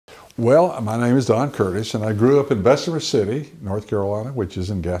Well, my name is Don Curtis, and I grew up in Bessemer City, North Carolina, which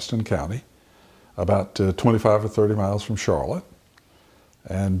is in Gaston County, about 25 or 30 miles from Charlotte.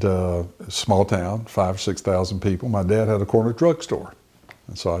 And a small town, 5,000 or 6,000 people. My dad had a corner drugstore.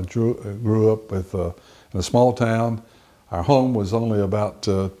 And so I grew up in a small town. Our home was only about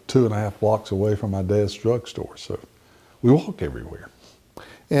 2.5 blocks away from my dad's drugstore. So we walk everywhere.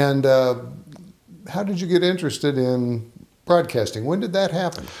 And how did you get interested in broadcasting? When did that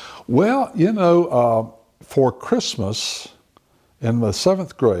happen? Well, you know, for Christmas in the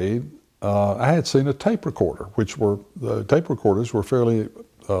 7th grade, I had seen a tape recorder, the tape recorders were fairly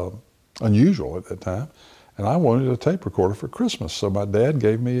unusual at that time. And I wanted a tape recorder for Christmas. So my dad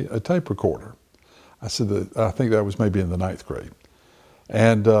gave me a tape recorder. I think that was maybe in the 9th grade.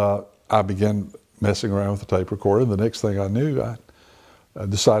 And I began messing around with the tape recorder. And the next thing I knew, I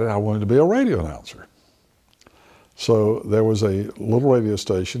decided I wanted to be a radio announcer. So there was a little radio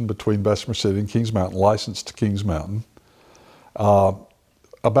station between Bessemer City and Kings Mountain, licensed to Kings Mountain,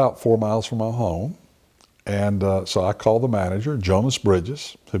 about 4 miles from my home. And so I called the manager, Jonas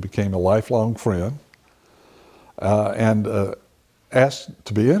Bridges, who became a lifelong friend, and asked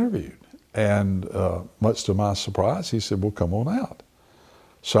to be interviewed. And much to my surprise, he said, well, come on out.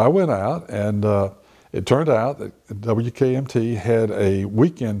 So I went out, and it turned out that WKMT had a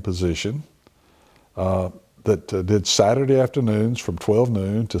weekend position that did Saturday afternoons from 12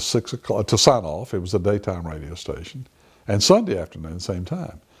 noon to 6 o'clock, to sign off. It was a daytime radio station. And Sunday afternoon, same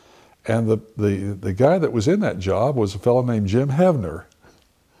time. And the guy that was in that job was a fellow named Jim Hevner,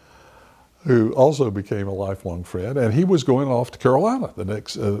 who also became a lifelong friend. And he was going off to Carolina the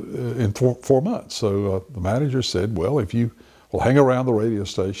next, in 4 months. So the manager said, well, if you will hang around the radio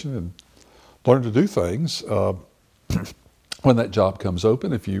station and learn to do things, when that job comes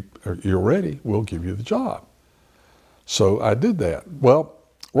open, if you're ready, we'll give you the job. So I did that. Well,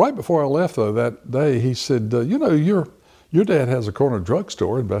 right before I left, though, that day, he said, you know, your dad has a corner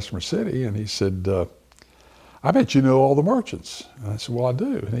drugstore in Bessemer City. And he said, I bet you know all the merchants. And I said, well, I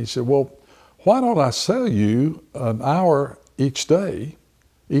do. And he said, well, why don't I sell you an hour each day,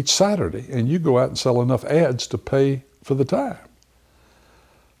 each Saturday, and you go out and sell enough ads to pay for the time?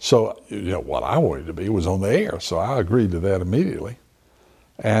 So, you know, what I wanted to be was on the air, so I agreed to that immediately.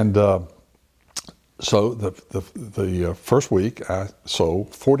 And so the first week, I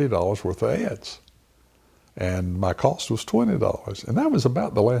sold $40 worth of ads, and my cost was $20. And that was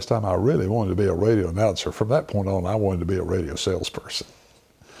about the last time I really wanted to be a radio announcer. From that point on, I wanted to be a radio salesperson.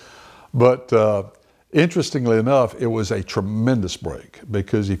 But interestingly enough, it was a tremendous break,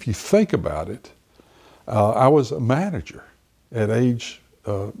 because if you think about it, I was a manager at age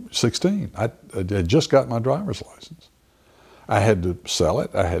 16. I had just got my driver's license. I had to sell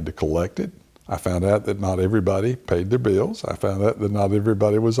it. I had to collect it. I found out that not everybody paid their bills. I found out that not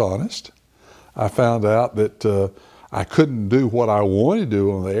everybody was honest. I found out that I couldn't do what I wanted to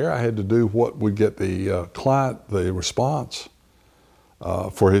do on the air. I had to do what would get the client the response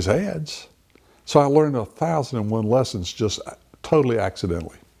for his ads. So I learned 1,001 lessons just totally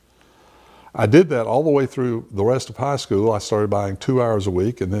accidentally. I did that all the way through the rest of high school. I started buying 2 hours a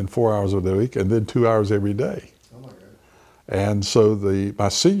week, and then 4 hours a week, and then 2 hours every day. Oh my God. And so my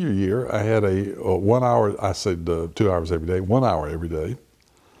senior year, I had a 1 hour, I said 2 hours every day, 1 hour every day.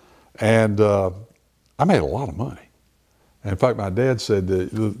 And I made a lot of money. And in fact, my dad said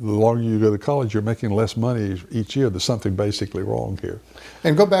that the longer you go to college, you're making less money each year. There's something basically wrong here.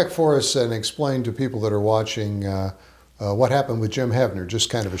 And go back for us and explain to people that are watching what happened with Jim Hevner,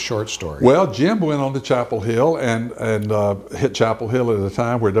 just kind of a short story. Well, Jim went on to Chapel Hill and hit Chapel Hill at a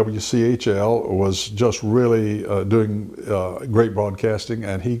time where WCHL was just really doing great broadcasting,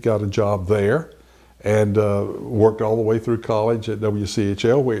 and he got a job there and worked all the way through college at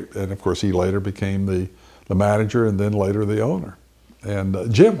WCHL. And of course, he later became the manager and then later the owner.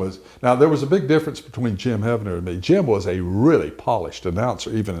 And Jim was, now there was a big difference between Jim Hevner and me. Jim was a really polished announcer,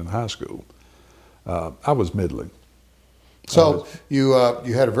 even in high school. I was middling. So you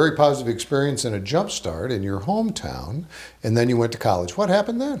had a very positive experience and a jump start in your hometown, and then you went to college. What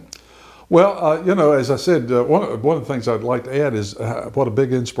happened then? Well, you know, as I said, one of the things I'd like to add is what a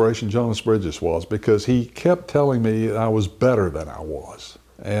big inspiration Jonas Bridges was, because he kept telling me I was better than I was.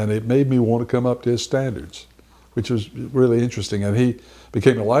 And it made me want to come up to his standards, which was really interesting. And he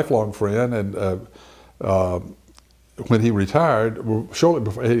became a lifelong friend. And when he retired, shortly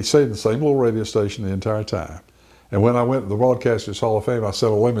before, he stayed in the same little radio station the entire time. And when I went to the Broadcasters Hall of Fame, I set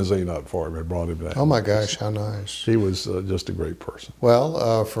a limousine up for him and brought him down. Oh my gosh, how nice. He was just a great person.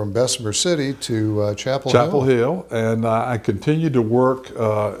 Well, from Bessemer City to Chapel Hill. Chapel Hill, and I continued to work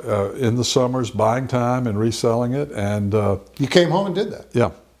in the summers, buying time and reselling it. And you came home and did that?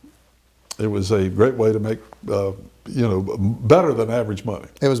 Yeah. It was a great way to make, better than average money.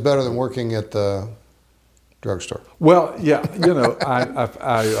 It was better than working at the drugstore. Well, yeah,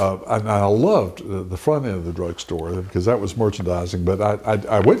 I loved the front end of the drugstore because that was merchandising. But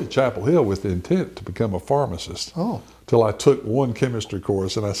I went to Chapel Hill with the intent to become a pharmacist. Oh. Till I took one chemistry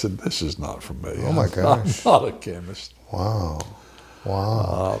course, and I said, "This is not for me. Oh my gosh! I'm not a chemist." Wow,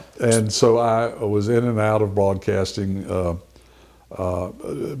 wow. And so I was in and out of broadcasting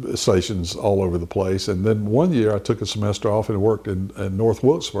stations all over the place. And then one year I took a semester off and worked in North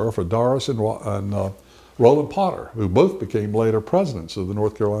Wilkesboro for Doris and Roland Potter, who both became later presidents of the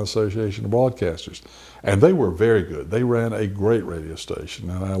North Carolina Association of Broadcasters. And they were very good. They ran a great radio station,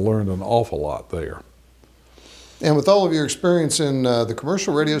 and I learned an awful lot there. And with all of your experience in the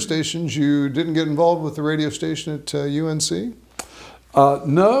commercial radio stations, you didn't get involved with the radio station at UNC?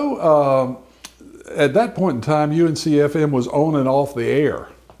 No. At that point in time, UNC-FM was on and off the air.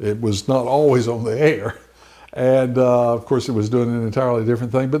 It was not always on the air. And of course, it was doing an entirely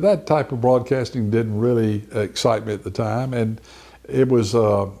different thing. But that type of broadcasting didn't really excite me at the time. And it was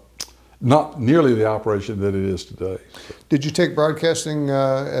not nearly the operation that it is today. Did you take broadcasting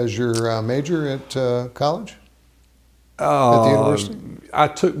as your major at college? At the university? I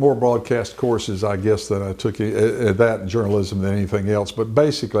took more broadcast courses, I guess, than I took that in journalism than anything else. But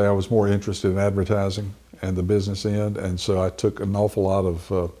basically, I was more interested in advertising and the business end, and so I took an awful lot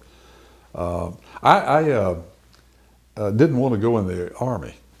of. I didn't want to go in the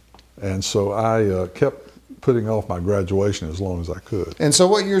Army, and so I kept putting off my graduation as long as I could. And so,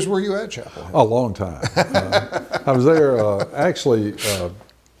 what years were you at Chapel Hill? A long time. I was there actually.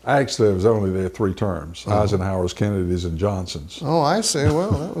 I was only there 3 terms, Eisenhower's, Kennedy's, and Johnson's. Oh, I see.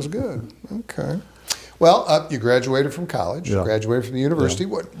 Well, that was good. Okay. Well, you graduated from college, graduated from the university.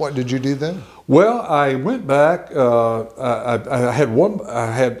 Yeah. What did you do then? Well, I went back. I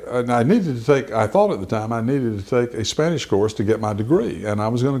needed to take, I thought at the time I needed to take a Spanish course to get my degree. And I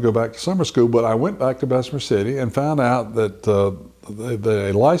was going to go back to summer school, but I went back to Bessemer City and found out that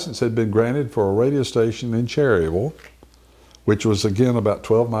a license had been granted for a radio station in Cherryville, which was, again, about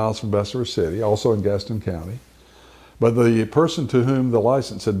 12 miles from Bessemer City, also in Gaston County. But the person to whom the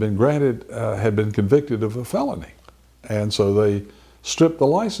license had been granted had been convicted of a felony. And so they stripped the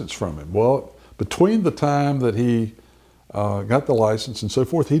license from him. Well, between the time that he got the license and so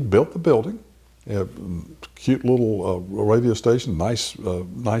forth, he'd built the building, a cute little radio station, nice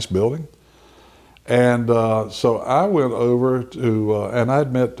building. And so I went over to, and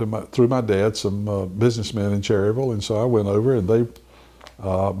I'd met through my dad some businessmen in Cherryville, and so I went over and they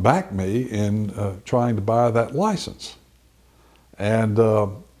backed me in trying to buy that license. And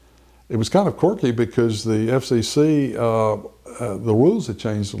it was kind of quirky because the FCC, the rules had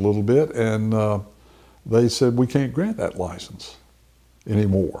changed a little bit, and they said we can't grant that license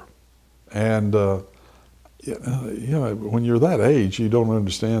anymore. And when you're that age, you don't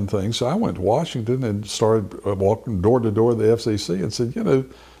understand things. So I went to Washington and started walking door to door of the FCC and said,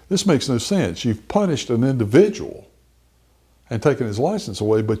 this makes no sense. You've punished an individual and taken his license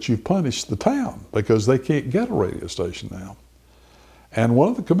away, but you've punished the town because they can't get a radio station now. And one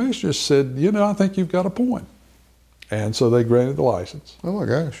of the commissioners said, I think you've got a point. And so they granted the license. Oh my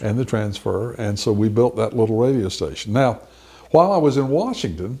gosh. And the transfer. And so we built that little radio station. Now, while I was in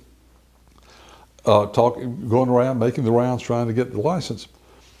Washington, going around, making the rounds, trying to get the license,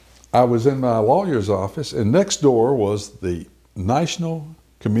 I was in my lawyer's office, and next door was the National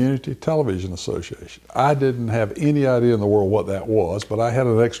Community Television Association. I didn't have any idea in the world what that was, but I had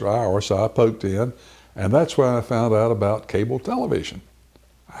an extra hour, so I poked in, and that's when I found out about cable television.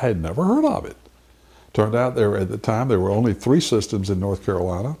 I had never heard of it. Turned out at the time there were only 3 systems in North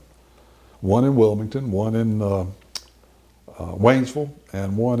Carolina, one in Wilmington, one in Waynesville,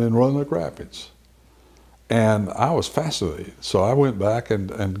 and one in Roanoke Rapids. And I was fascinated. So I went back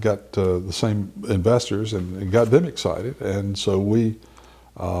and got the same investors and got them excited. And so we,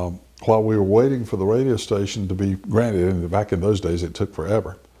 while we were waiting for the radio station to be granted, and back in those days it took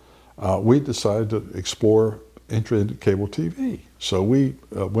forever, we decided to explore entry into cable TV. So we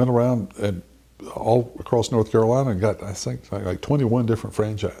went around and all across North Carolina and got, I think, like 21 different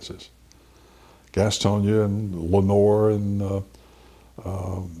franchises. Gastonia and Lenore and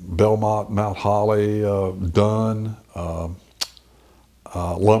Belmont, Mount Holly, Dunn,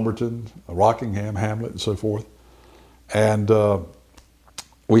 Lumberton, Rockingham, Hamlet, and so forth. And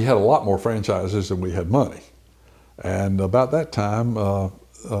we had a lot more franchises than we had money. And about that time,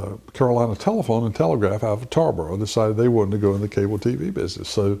 Carolina Telephone and Telegraph out of Tarboro decided they wanted to go in the cable TV business.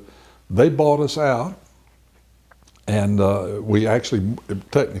 So they bought us out, and we actually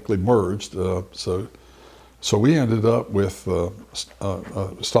technically merged. So So we ended up with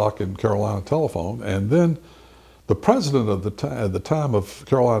stock in Carolina Telephone, and then the president of at the time of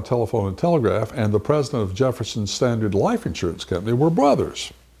Carolina Telephone and Telegraph and the president of Jefferson Standard Life Insurance Company were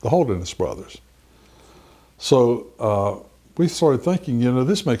brothers, the Holderness brothers. So we started thinking,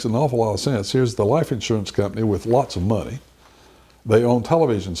 this makes an awful lot of sense. Here's the life insurance company with lots of money. They own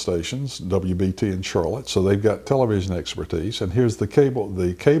television stations, WBT in Charlotte, so they've got television expertise. And here's the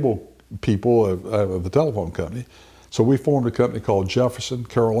cable people of the telephone company. So we formed a company called Jefferson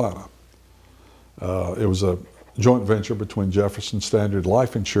Carolina. It was a joint venture between Jefferson Standard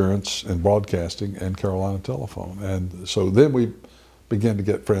Life Insurance and Broadcasting and Carolina Telephone. And so then we began to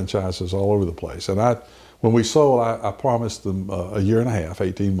get franchises all over the place. And when we sold, I promised them a year and a half,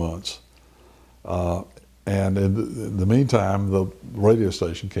 18 months. And in the meantime, the radio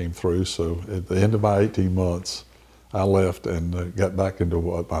station came through. So at the end of my 18 months, I left and got back into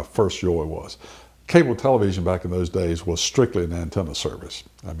what my first joy was. Cable television back in those days was strictly an antenna service.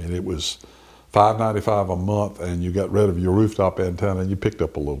 I mean, it was $5.95 a month, and you got rid of your rooftop antenna, and you picked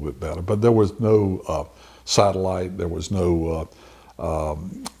up a little bit better. But there was no satellite. There was no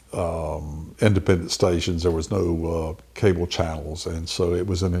independent stations. There was no cable channels, and so it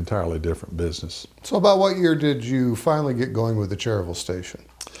was an entirely different business. So about what year did you finally get going with the Cherryville station?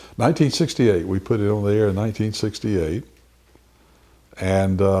 1968. We put it on the air in 1968,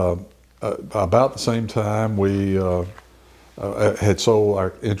 and about the same time we had sold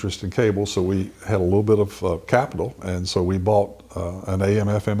our interest in cable, so we had a little bit of capital, and so we bought an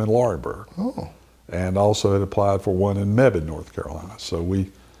AM/FM in Laurinburg. Oh. And also had applied for one in Mebane, North Carolina. So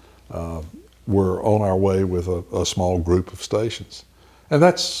we were on our way with a small group of stations. And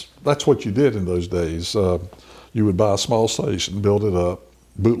that's what you did in those days. You would buy a small station, build it up,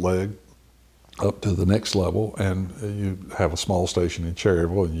 bootleg up to the next level, and you'd have a small station in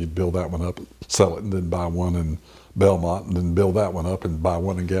Cherryville, and you'd build that one up, sell it, and then buy one in Belmont, and then build that one up and buy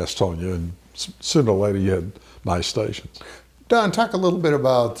one in Gastonia, and sooner or later you had nice stations. Don, talk a little bit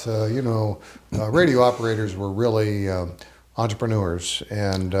about, radio operators were really entrepreneurs,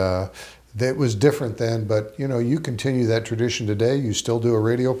 and that was different then, but, you continue that tradition today. You still do a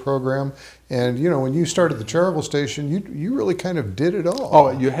radio program, and, when you started the Cherryville station, you really kind of did it all. Oh,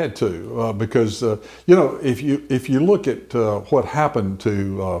 you had to, because, if you look at what happened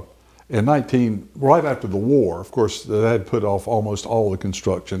to right after the war, of course, they had put off almost all the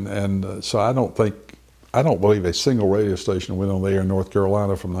construction, and so I don't believe a single radio station went on the air in North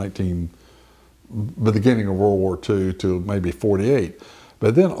Carolina from the beginning of World War II to maybe 48.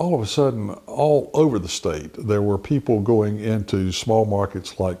 But then all of a sudden, all over the state, there were people going into small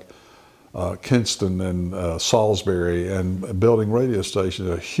markets like Kinston and Salisbury and building radio stations,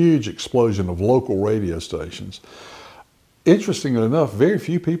 a huge explosion of local radio stations. Interestingly enough, very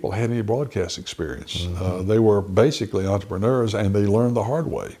few people had any broadcast experience. Mm-hmm. They were basically entrepreneurs, and they learned the hard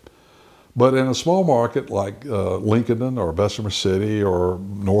way. But in a small market like Lincoln or Bessemer City or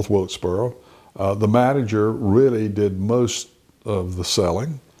North Wilkesboro, the manager really did most of the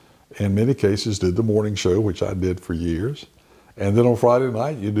selling. In many cases, did the morning show, which I did for years. And then on Friday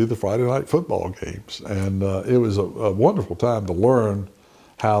night, you do the Friday night football games. And it was a wonderful time to learn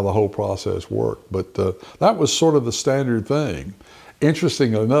how the whole process worked. But that was sort of the standard thing.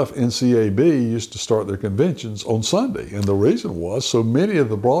 Interestingly enough, NCAB used to start their conventions on Sunday, and the reason was so many of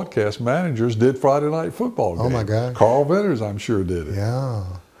the broadcast managers did Friday night football games. Oh my God! Carl Venters, I'm sure, did it. Yeah.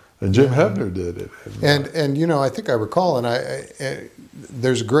 And Jim Hebner did it. And I think I recall, and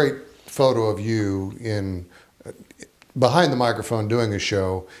there's a great photo of you in behind the microphone doing a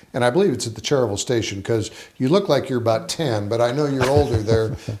show, and I believe it's at the Cherryville station, because you look like you're about 10, but I know you're older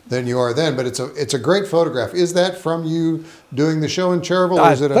there than you are then. But it's a great photograph. Is that from you doing the show in Cherryville,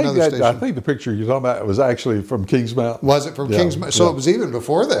 or is it another station? I think the picture you're talking about was actually from Kings Mountain. Was it from Kings Mountain? So it was even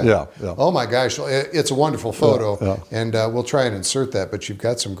before that? Yeah. Oh my gosh, it's a wonderful photo, and we'll try and insert that, but you've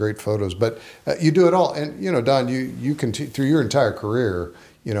got some great photos. But you do it all, and Don, you continue through your entire career.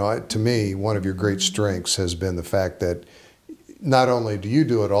 To me, one of your great strengths has been the fact that not only do you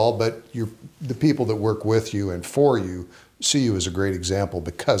do it all, but the people that work with you and for you see you as a great example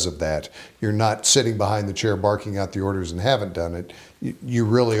because of that. You're not sitting behind the chair barking out the orders and haven't done it. You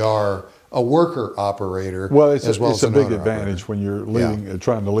really are a worker operator. Well, it's a big advantage when you're leading,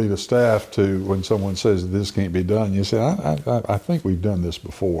 trying to lead a staff to when someone says this can't be done. You say, I think we've done this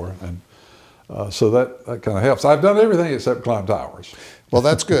before, and so that kind of helps. I've done everything except climb towers. Well,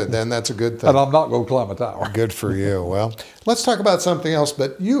 that's good. Then that's a good thing. And I'm not going to climb a tower. Good for you. Well, let's talk about something else.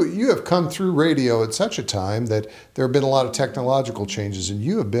 But you have come through radio at such a time that there have been a lot of technological changes, and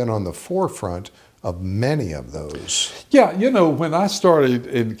you have been on the forefront of many of those. Yeah, you know, when I started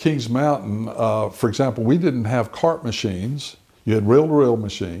in Kings Mountain, for example, we didn't have cart machines. You had reel-to-reel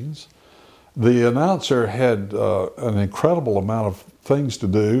machines. The announcer had an incredible amount of things to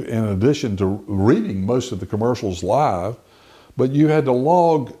do in addition to reading most of the commercials live, but you had to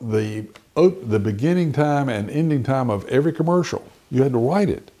log the beginning time and ending time of every commercial. You had to write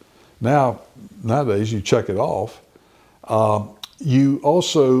it. Nowadays you check it off. You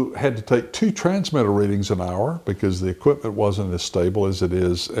also had to take 2 transmitter readings an hour because the equipment wasn't as stable as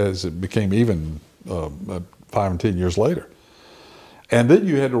it became even 5 and 10 years later. And then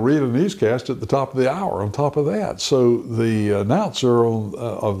you had to read a newscast at the top of the hour on top of that. So the announcer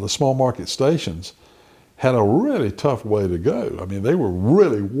of the small market stations had a really tough way to go. I mean, they were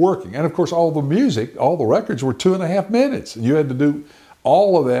really working. And of course, all the music, all the records were 2.5 minutes. And you had to do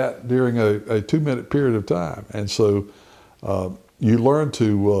all of that during a 2-minute period of time. And so you learn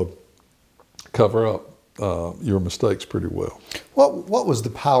to cover up your mistakes pretty well. What was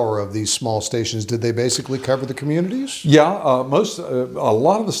the power of these small stations? Did they basically cover the communities? Yeah, a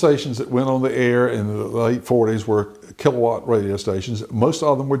lot of the stations that went on the air in the late 40s were kilowatt radio stations. Most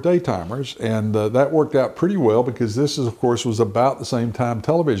of them were daytimers, and that worked out pretty well because this, of course, was about the same time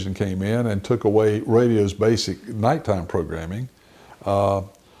television came in and took away radio's basic nighttime programming.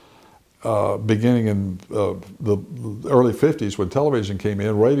 Beginning in the early 50s when television came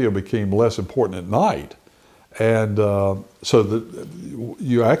in, radio became less important at night. And so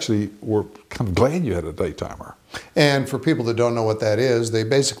you actually were kind of glad you had a daytimer. And for people that don't know what that is, they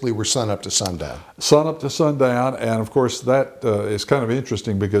basically were sun up to sundown. Sun up to sundown, and of course that is kind of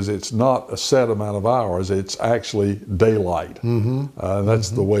interesting because it's not a set amount of hours, it's actually daylight.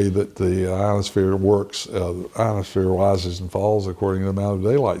 That's the way that the ionosphere works. The ionosphere rises and falls according to the amount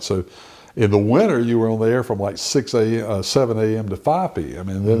of daylight. So in the winter, you were on the air from like 7 a.m. to 5 p.m.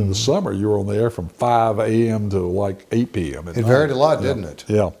 And then in the summer, you were on the air from 5 a.m. to like 8 p.m. It varied a lot, didn't it?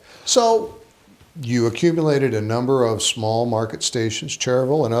 Yeah. So you accumulated a number of small market stations,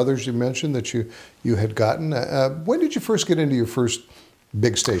 Cherryville and others you mentioned that you had gotten. When did you first get into your first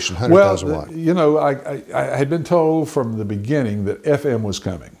big station, 100,000 watt? You know, I had been told from the beginning that FM was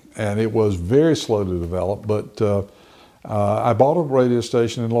coming. And it was very slow to develop, but I bought a radio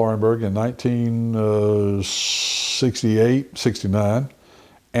station in Laurinburg in 1968, 69,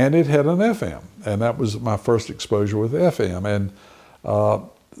 and it had an FM, and that was my first exposure with FM. And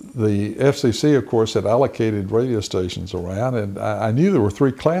the FCC, of course, had allocated radio stations around, and I knew there were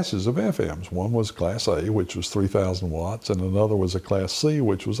 3 classes of FMs. One was Class A, which was 3,000 watts, and another was a Class C,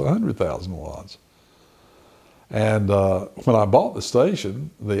 which was 100,000 watts. And when I bought the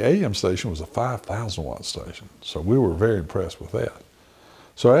station, the AM station was a 5,000 watt station. So we were very impressed with that.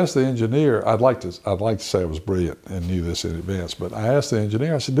 So I asked the engineer, I'd like to say I was brilliant and knew this in advance, but I asked the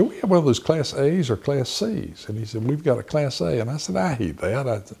engineer, I said, do we have one of those Class A's or Class C's? And he said, we've got a Class A. And I said, I hate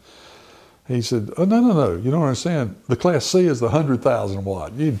that. He said, oh, no, you don't understand. The Class C is the 100,000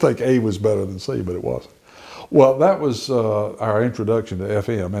 watt. You'd think A was better than C, but it wasn't. Well, that was our introduction to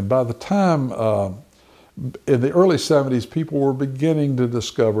FM. And by the time, in the early 70s, people were beginning to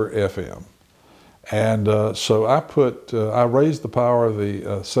discover FM. And so I raised the power of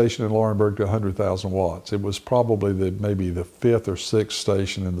the station in Laurinburg to 100,000 watts. It was probably maybe the 5th or 6th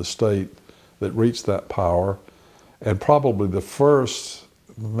station in the state that reached that power, and probably the first,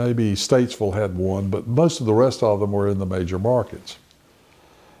 maybe Statesville had one, but most of the rest of them were in the major markets.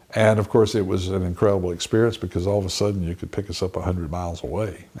 And of course, it was an incredible experience because all of a sudden you could pick us up 100 miles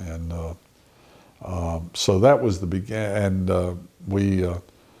away. And so that was the beginning, and we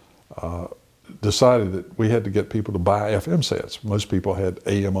decided that we had to get people to buy FM sets. Most people had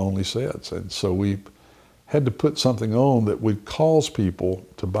AM-only sets, and so we had to put something on that would cause people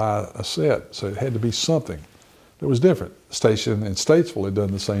to buy a set. So it had to be something that was different. The station in Statesville had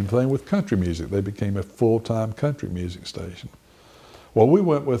done the same thing with country music. They became a full-time country music station. Well, we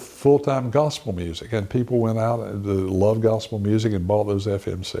went with full-time gospel music, and people went out and loved gospel music and bought those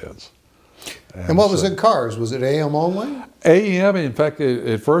FM sets. And what was in cars? Was it AM only? AM, in fact,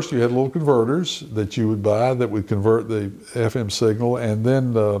 at first you had little converters that you would buy that would convert the FM signal, and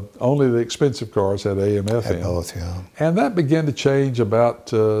then only the expensive cars had AM, FM. Had both, yeah. And that began to change about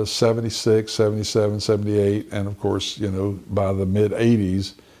 76, 77, 78, and of course, you know, by the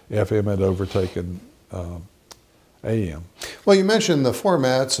mid-80s, FM had overtaken AM. Well, you mentioned the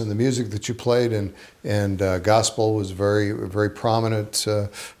formats and the music that you played, and gospel was very, very prominent.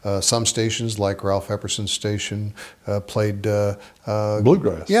 Some stations, like Ralph Epperson's station, played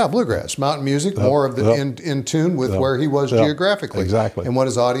bluegrass. Yeah, bluegrass, mountain music, more of the in tune with where he was geographically, exactly, and what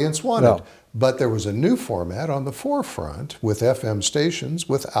his audience wanted. But there was a new format on the forefront with FM stations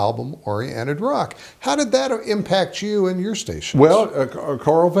with album-oriented rock. How did that impact you and your stations? Well,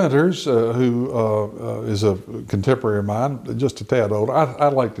 Carl Venters, who is a contemporary of mine, just a tad older.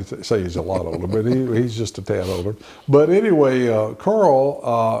 I'd like to say he's a lot older, but he's just a tad older. But anyway,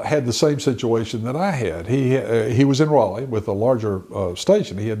 Carl had the same situation that I had. He was in Raleigh with a larger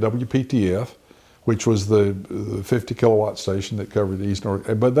station. He had WPTF, which was the 50 kilowatt station that covered the East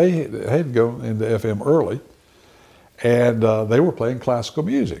North. But they had gone into FM early, and they were playing classical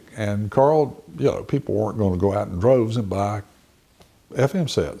music. And Carl, people weren't going to go out in droves and buy FM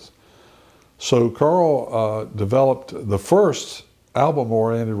sets. So Carl developed the first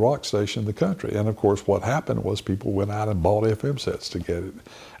album-oriented rock station in the country. And of course, what happened was people went out and bought FM sets to get it.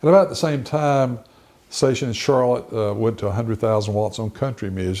 And about the same time, station in Charlotte went to 100,000 watts on country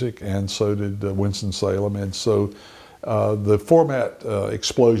music, and so did Winston-Salem. And so the format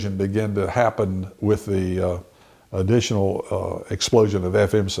explosion began to happen with the additional explosion of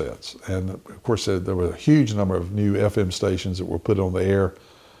FM sets. And of course, there were a huge number of new FM stations that were put on the air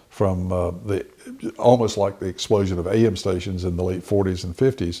from almost like the explosion of AM stations in the late 40s and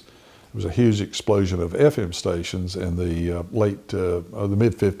 50s. There was a huge explosion of FM stations in the the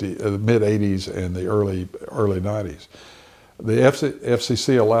mid 80s and the early 90s. The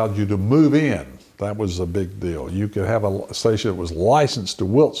FCC allowed you to move in. That was a big deal. You could have a station that was licensed to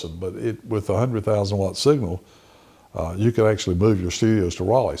Wilson, but with a 100,000 watt signal, you could actually move your studios to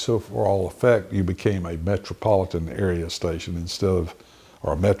Raleigh. So for all effect, you became a metropolitan area station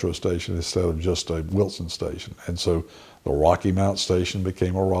or a metro station instead of just a Wilson station. And so the Rocky Mount station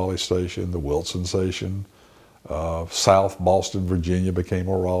became a Raleigh station, the Wilson station, South Boston, Virginia became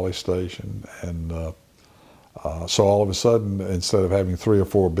a Raleigh station. And so all of a sudden, instead of having 3 or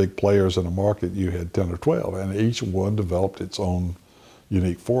 4 big players in a market, you had 10 or 12, and each one developed its own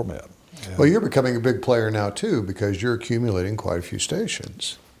unique format. And well, you're becoming a big player now too, because you're accumulating quite a few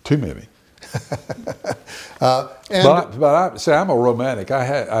stations. Too many. But I'm a romantic.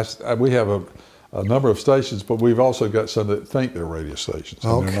 We have a number of stations, but we've also got some that think they're radio stations,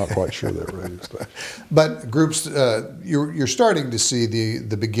 and they're not quite sure they're radio stations. But groups, you're starting to see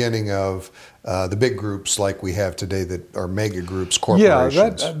the beginning of the big groups like we have today that are mega groups,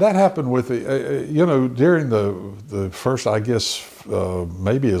 corporations. Yeah, that happened with the, during the first, I guess,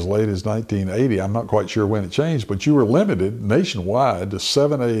 maybe as late as 1980. I'm not quite sure when it changed, but you were limited nationwide to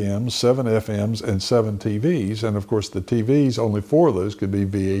 7 AMs, 7 FMs, and 7 TVs. And of course, the TVs, only 4 of those could be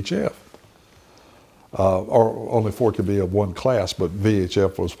VHF. Or only 4 could be of one class, but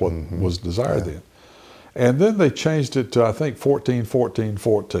VHF was what was desired then. And then they changed it to, I think, 14, 14,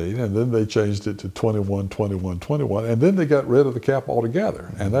 14, and then they changed it to 21, 21, 21, and then they got rid of the cap altogether.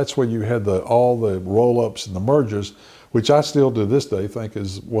 And that's where you had all the roll-ups and the mergers, which I still to this day think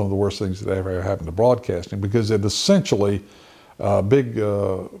is one of the worst things that ever happened to broadcasting, because it essentially, big,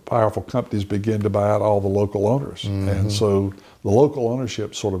 powerful companies began to buy out all the local owners. And so the local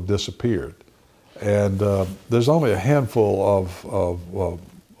ownership sort of disappeared. And there's only a handful of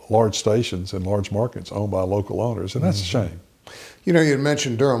large stations in large markets owned by local owners, and that's a shame. You had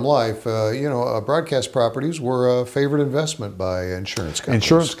mentioned Durham Life. Broadcast properties were a favorite investment by insurance companies.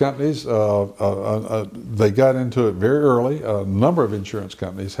 Insurance companies, they got into it very early. A number of insurance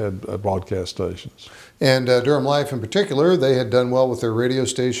companies had broadcast stations. And Durham Life in particular, they had done well with their radio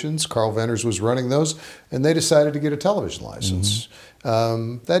stations. Carl Venters was running those, and they decided to get a television license.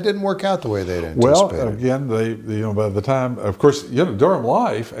 That didn't work out the way they'd anticipated. Well, again, by the time, of course, Durham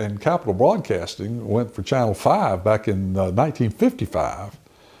Life and Capital Broadcasting went for Channel 5 back in 1955.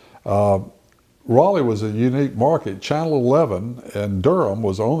 Raleigh was a unique market. Channel 11 in Durham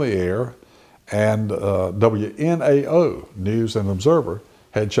was on the air, and WNAO, News and Observer,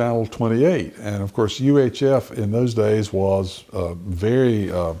 had Channel 28. And of course, UHF in those days was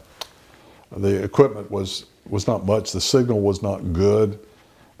the equipment was not much, the signal was not good,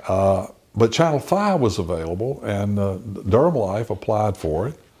 but Channel 5 was available, and Durham Life applied for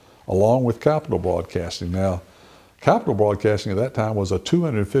it, along with Capital Broadcasting. Now, Capital Broadcasting at that time was a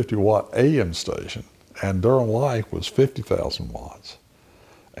 250 watt AM station, and Durham Life was 50,000 watts,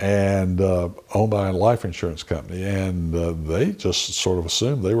 and owned by a life insurance company, and they just sort of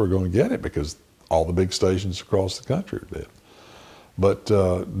assumed they were going to get it because all the big stations across the country did. But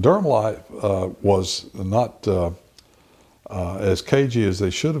Durham Life was not as cagey as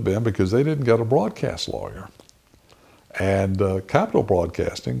they should have been, because they didn't get a broadcast lawyer. And Capital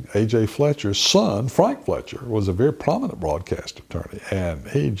Broadcasting, A.J. Fletcher's son, Frank Fletcher, was a very prominent broadcast attorney, and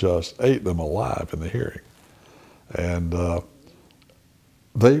he just ate them alive in the hearing. And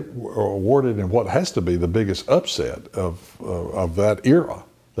they were awarded in what has to be the biggest upset of that era.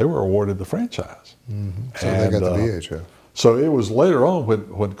 they were awarded the franchise. So they got the VHF. So it was later on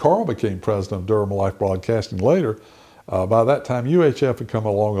when Carl became president of Durham Life Broadcasting later. By that time, UHF had come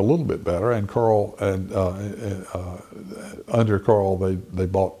along a little bit better, and Carl under Carl they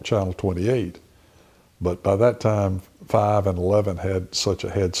bought Channel 28. But by that time, 5 and 11 had such a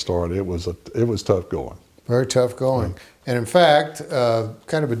head start. It was tough going. Very tough going. And in fact,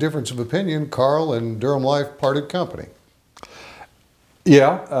 kind of a difference of opinion, Carl and Durham Life parted company.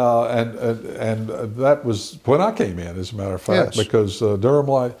 Yeah, and that was when I came in, as a matter of fact, Yes. because Durham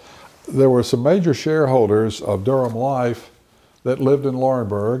Life, there were some major shareholders of Durham Life that lived in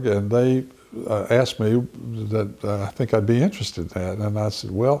Laurinburg, and they asked me that I think I'd be interested in that, and I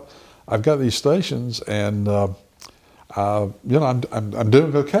said, well, I've got these stations, and I'm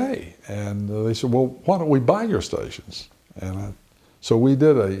doing okay. And they said, well, why don't we buy your stations? And so we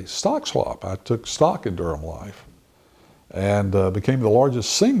did a stock swap. I took stock in Durham Life and became the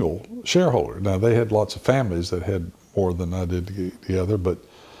largest single shareholder. Now, they had lots of families that had more than I did together, but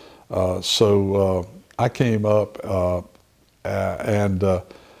so I came up and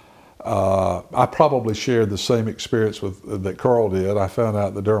I probably shared the same experience that Carl did. I found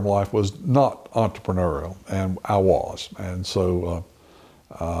out that Durham Life was not entrepreneurial, and I was. And so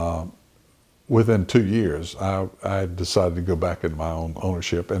within 2 years, I decided to go back into my own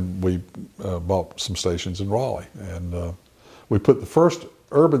ownership, and we bought some stations in Raleigh. And we put the first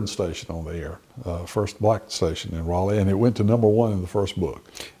urban station on the air, first black station in Raleigh, and it went to #1 in the first book.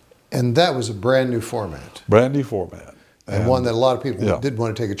 And that was a brand new format. Brand new format. And one that a lot of people did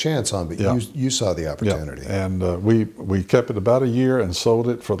want to take a chance on, but you saw the opportunity. Yeah. And we kept it about a year and sold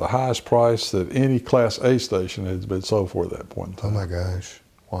it for the highest price that any Class A station had been sold for at that point in time. Oh my gosh.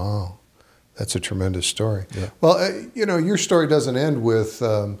 Wow. That's a tremendous story. Yeah. Well, your story doesn't end with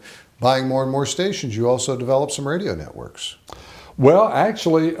buying more and more stations. You also developed some radio networks. Well,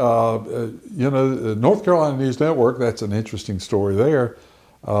 actually, North Carolina News Network, that's an interesting story there,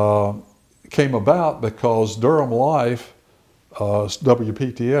 came about because Durham Life,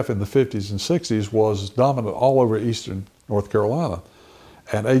 WPTF in the 50s and 60s, was dominant all over eastern North Carolina.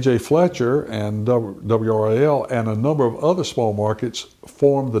 And A.J. Fletcher and WRAL and a number of other small markets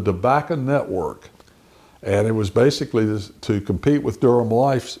formed the Tobacco Network. And it was basically to compete with Durham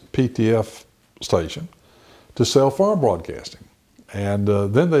Life's PTF station to sell farm broadcasting. And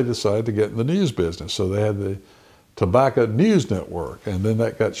then they decided to get in the news business. So they had the Tobacco News Network, and then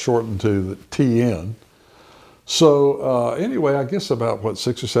that got shortened to the TN. So anyway, I guess about,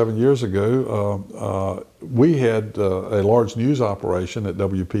 6 or 7 years ago, we had a large news operation at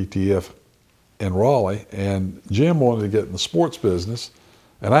WPTF in Raleigh, and Jim wanted to get in the sports business,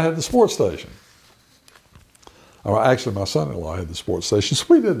 and I had the sports station. Actually, my son-in-law had the sports station, so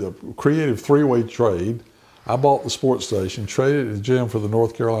we did the creative three-way trade. I bought the sports station, traded it to Jim for the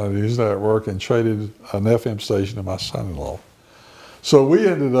North Carolina News Network, and traded an FM station to my son-in-law. So we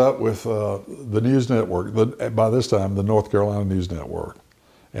ended up with the news network, by this time, the North Carolina News Network.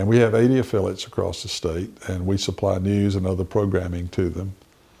 And we have 80 affiliates across the state, and we supply news and other programming to them.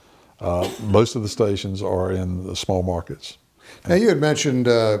 Most of the stations are in the small markets. Now, you had mentioned,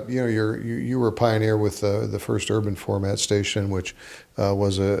 you were a pioneer with the first urban format station, which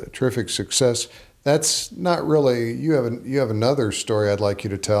was a terrific success. That's not really, you have another story I'd like you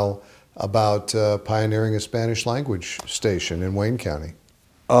to tell about pioneering a Spanish language station in Wayne County.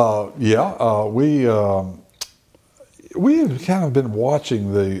 We had kind of been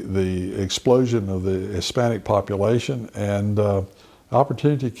watching the explosion of the Hispanic population, and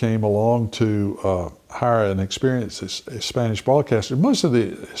opportunity came along to hire an experienced Spanish broadcaster. Most of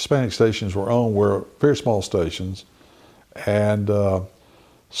the Hispanic stations were very small stations, and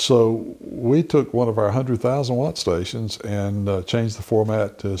so we took one of our 100,000 watt stations and changed the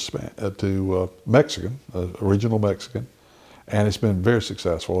format to Mexican, original Mexican, and it's been very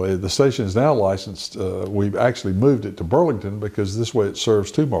successful. The station is now licensed. We've actually moved it to Burlington because this way it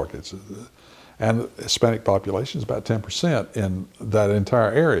serves two markets. And the Hispanic population is about 10% in that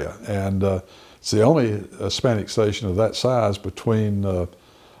entire area. And it's the only Hispanic station of that size between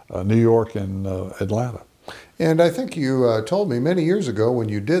New York and Atlanta. And I think you told me many years ago when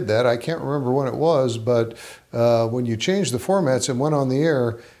you did that, I can't remember when it was, but when you changed the formats and went on the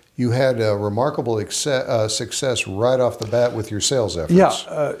air, you had a remarkable success right off the bat with your sales efforts.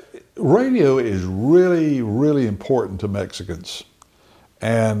 Yeah, radio is really, really important to Mexicans.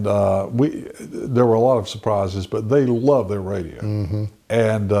 And there were a lot of surprises, but they love their radio. Mm-hmm.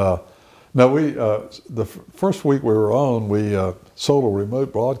 And now the first week we were on, we sold a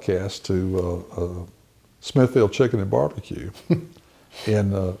remote broadcast to Smithfield Chicken and Barbecue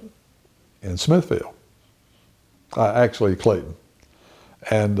in Smithfield, actually Clayton.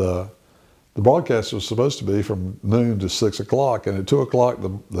 And the broadcast was supposed to be from noon to 6 o'clock, and at 2 o'clock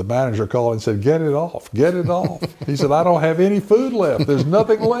the manager called and said, "Get it off, get it off." He said, "I don't have any food left. There's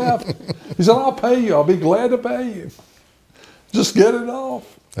nothing left." He said, "I'll pay you. I'll be glad to pay you. Just get it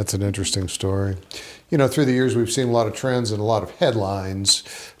off." That's an interesting story. You know, through the years, we've seen a lot of trends and a lot of headlines.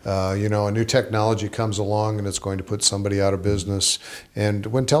 You know, a new technology comes along and it's going to put somebody out of business. And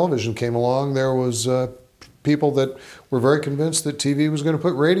when television came along, there was people that were very convinced that TV was going to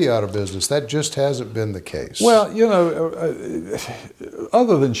put radio out of business. That just hasn't been the case. Well, you know,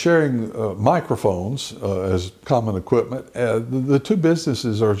 other than sharing microphones as common equipment, the two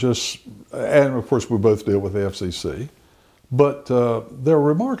businesses are just, and of course we both deal with the FCC, but they're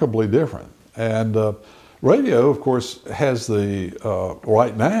remarkably different. And radio, of course, has the,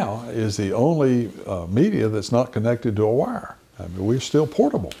 right now, is the only media that's not connected to a wire. I mean, we're still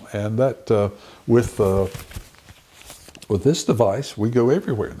portable, and that with this device, we go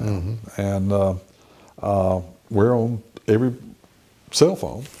everywhere now, and we're on every cell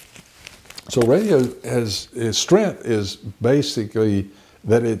phone. So radio has its strength is basically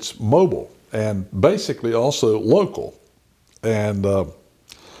that it's mobile and basically also local, and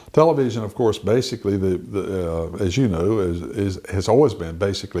television, of course, basically as you know, has always been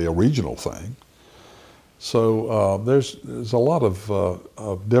basically a regional thing. So there's a lot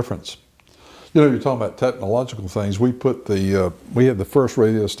of difference. You know, you're talking about technological things. We had the first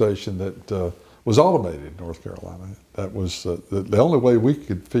radio station that was automated in North Carolina. That was the only way we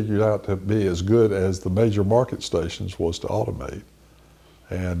could figure it out to be as good as the major market stations was to automate.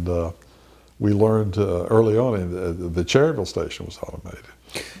 And we learned early on the Cherryville station was automated.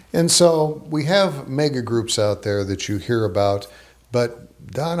 And so we have mega groups out there that you hear about, but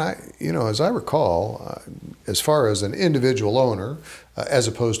Don, as I recall, as far as an individual owner, as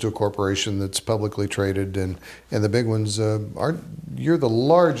opposed to a corporation that's publicly traded, and the big ones, you're the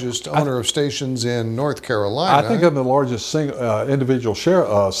largest owner of stations in North Carolina. I think I'm the largest individual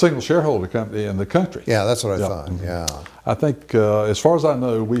single shareholder company in the country. Yeah, that's what I thought. Yeah. I think, as far as I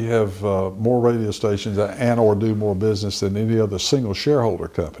know, we have more radio stations and or do more business than any other single shareholder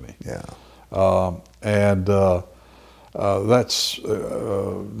company. Yeah. That's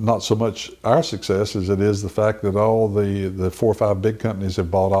not so much our success as it is the fact that all the 4 or 5 big companies have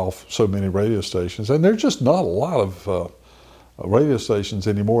bought off so many radio stations, and there's just not a lot of radio stations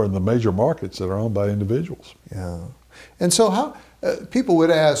anymore in the major markets that are owned by individuals. Yeah. And so how people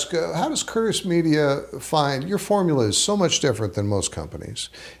would ask, how does Curtis Media find your formula is so much different than most companies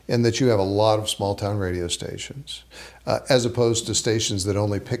in that you have a lot of small town radio stations as opposed to stations that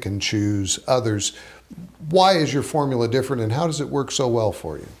only pick and choose others. Why is your formula different, and how does it work so well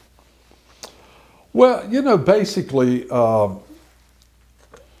for you? Well, you know, basically, no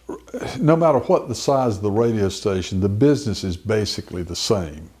matter what the size of the radio station, the business is basically the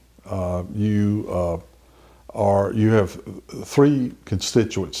same. You have 3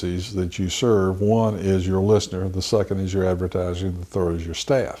 constituencies that you serve. One is your listener, the second is your advertising, the third is your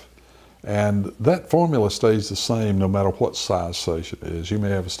staff. And that formula stays the same no matter what size station it is. You may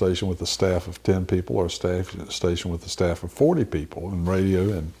have a station with a staff of 10 people or a station with a staff of 40 people in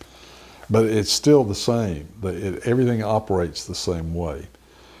radio, but it's still the same. Everything operates the same way.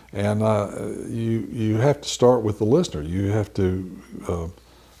 And you have to start with the listener. You have to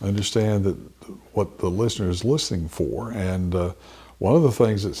understand that what the listener is listening for. And one of the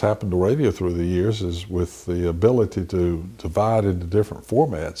things that's happened to radio through the years is with the ability to divide into different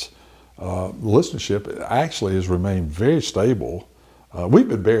formats, listenership actually has remained very stable. We've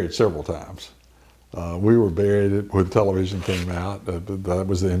been buried several times. We were buried when television came out. That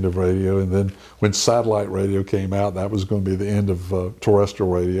was the end of radio. And then when satellite radio came out, that was going to be the end of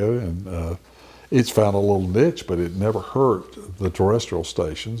terrestrial radio. And it's found a little niche, but it never hurt the terrestrial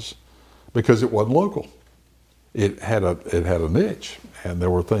stations because it wasn't local. It had a niche, and there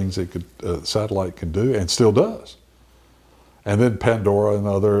were things that satellite can do and still does. And then Pandora and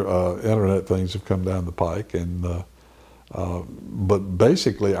other internet things have come down the pike. But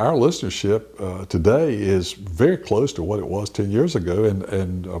basically, our listenership today is very close to what it was 10 years ago.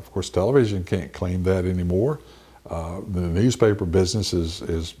 And of course, television can't claim that anymore. The newspaper business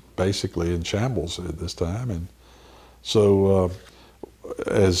is basically in shambles at this time. And so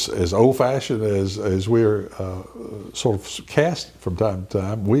as old-fashioned as we're sort of cast from time to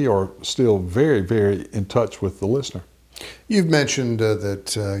time, we are still very, very in touch with the listener. You've mentioned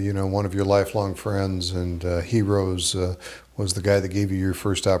that one of your lifelong friends and heroes was the guy that gave you your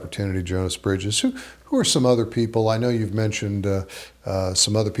first opportunity, Jonas Bridges. Who are some other people? I know you've mentioned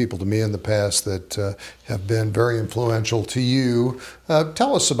some other people to me in the past that have been very influential to you.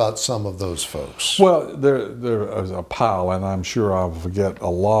 Tell us about some of those folks. Well, there is a pile, and I'm sure I'll forget a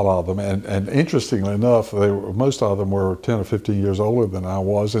lot of them. And interestingly enough, most of them were 10 or 15 years older than I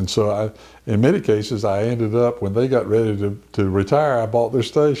was. And so in many cases, I ended up, when they got ready to retire, I bought their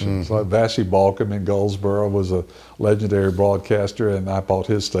stations. Like Vassie Balcom in Goldsboro was a legendary broadcaster, and I bought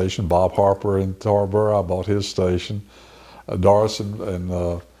his station. Bob Harper in Tarboro, I bought his station. Doris and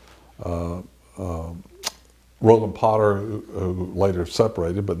Roland Potter, who later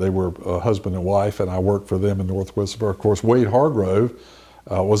separated, but they were husband and wife, and I worked for them in North Wilkesboro. Of course, Wade Hargrove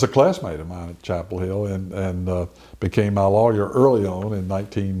was a classmate of mine at Chapel Hill, and became my lawyer early on in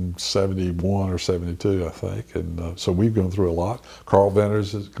 1971 or 72, I think. And so we've gone through a lot. Carl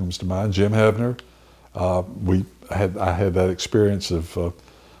Venters comes to mind. Jim Hebner. I had that experience of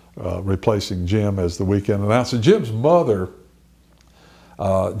replacing Jim as the weekend announcer. Jim's mother.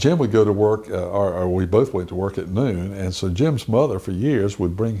 Jim would go to work, or we both went to work at noon, and so Jim's mother for years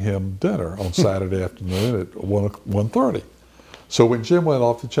would bring him dinner on Saturday afternoon at 1:30. So when Jim went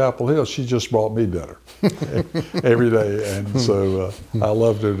off to Chapel Hill, she just brought me dinner every day, and so I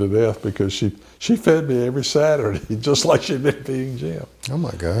loved her to death because she fed me every Saturday, just like she did feeding Jim. Oh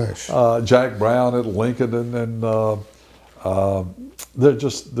my gosh! Jack Brown at Lincoln, and there's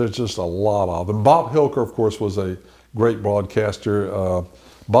just a lot of them. Bob Hilker, of course, was a great broadcaster.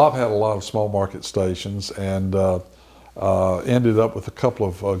 Bob had a lot of small market stations, and ended up with a couple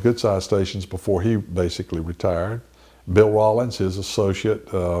of good-sized stations before he basically retired. Bill Rollins, his associate,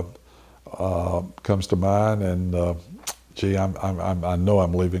 comes to mind, and gee, I know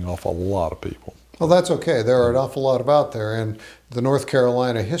I'm leaving off a lot of people. Well, that's okay. There are an awful lot out there, and the North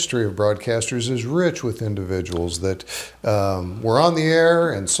Carolina history of broadcasters is rich with individuals that were on the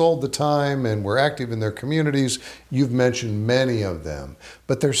air and sold the time and were active in their communities. You've mentioned many of them,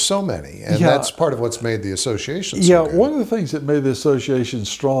 but there's so many, and that's part of what's made the association so good. One of the things that made the association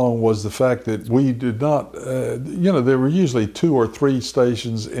strong was the fact that we did not, there were usually 2 or 3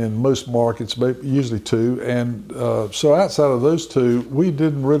 stations in most markets, usually 2, and so outside of those 2, we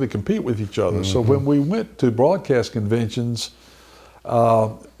didn't really compete with each other. So when we went to broadcast conventions,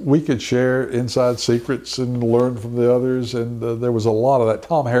 we could share inside secrets and learn from the others, and there was a lot of that.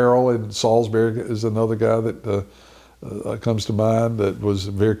 Tom Harrell in Salisbury is another guy that comes to mind that was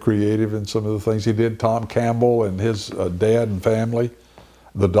very creative in some of the things he did. Tom Campbell and his dad and family,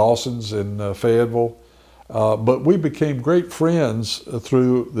 the Dawsons in Fayetteville. But we became great friends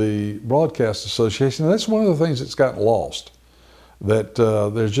through the Broadcast Association. And that's one of the things that's gotten lost, that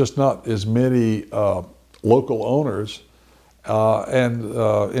there's just not as many local owners. And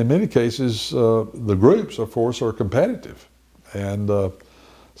in many cases, the groups, of course, are competitive. And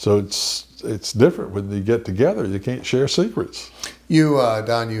so it's different when you get together. You can't share secrets. You,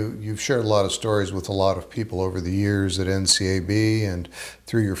 Don, you've shared a lot of stories with a lot of people over the years at NCAB and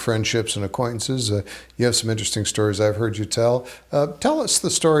through your friendships and acquaintances. You have some interesting stories I've heard you tell. Tell us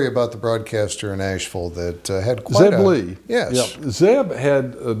the story about the broadcaster in Asheville that had quite Zeb Lee. Yes. Yeah. Zeb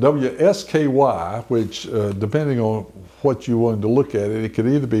had WSKY, which, depending on what you wanted to look at it could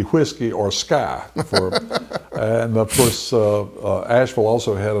either be whiskey or sky. And of course, Asheville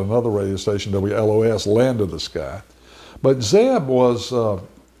also had another radio station, WLOS, Land of the Sky. But Zeb was,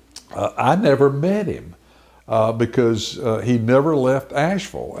 I never met him because he never left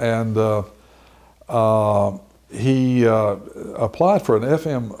Asheville. And he applied for an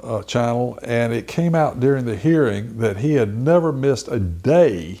FM channel, and it came out during the hearing that he had never missed a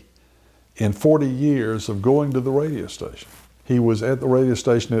day in 40 years of going to the radio station. He was at the radio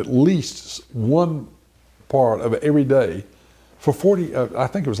station at least one part of every day for 40, I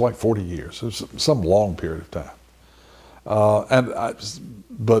think it was like 40 years. It was some long period of time.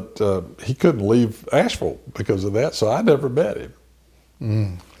 But he couldn't leave Asheville because of that, so I never met him.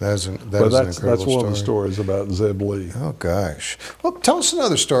 That's an incredible that's story. one of the stories about Zeb Lee. Oh gosh! Well, tell us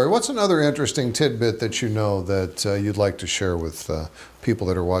another story. What's another interesting tidbit that you know that you'd like to share with people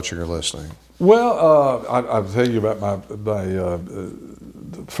that are watching or listening? Well, I'll tell you about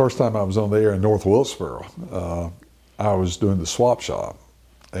the first time I was on the air in North Wilkesboro. I was doing the swap shop,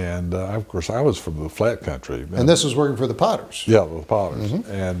 and of course I was from the flat country. And this was working for the Potters. Yeah, the Potters.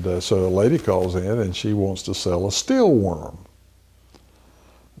 And so a lady calls in, and she wants to sell a steel worm.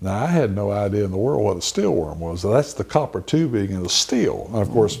 Now, I had no idea in the world what a steel worm was. That's the copper tubing and the steel. And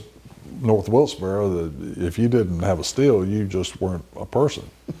of course, North Wilkesboro, if you didn't have a steel, you just weren't a person.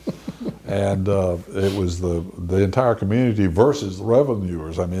 And it was the entire community versus the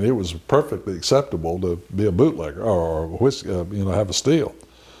revenuers. I mean, it was perfectly acceptable to be a bootlegger or have a steel.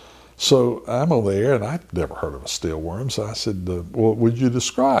 So I'm on the air, and I'd never heard of a stillworm. So I said, well, would you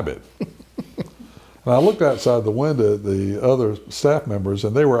describe it? And I looked outside the window at the other staff members,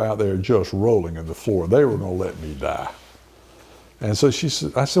 and they were out there just rolling in the floor. They were going to let me die. And so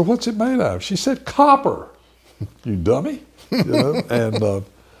I said, what's it made of? She said, copper. You dummy. You know? And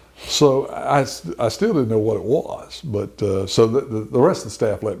so I still didn't know what it was. But so the rest of the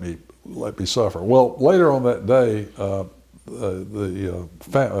staff let me suffer. Well, later on that day, a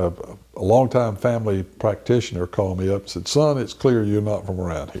longtime family practitioner called me up and said, son, it's clear you're not from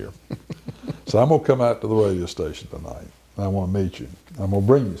around here. So I'm going to come out to the radio station tonight. I want to meet you. I'm going to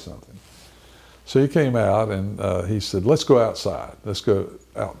bring you something. So he came out and he said, let's go outside. Let's go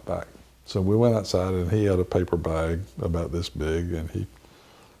out back. So we went outside, and he had a paper bag about this big, and he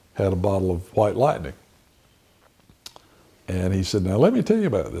had a bottle of White Lightning. And he said, now let me tell you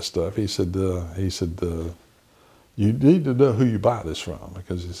about this stuff. He said, you need to know who you buy this from,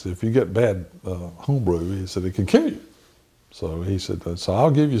 because he said, if you get bad homebrew, he said, it can kill you. So he said, so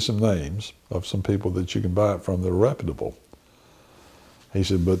I'll give you some names of some people that you can buy it from that are reputable. He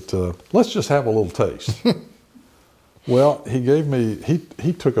said, but let's just have a little taste. Well, he gave me,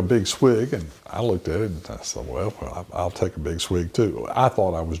 he took a big swig, and I looked at it and I said, well, I'll take a big swig too. I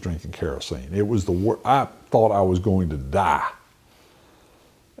thought I was drinking kerosene. It was the worst. I thought I was going to die.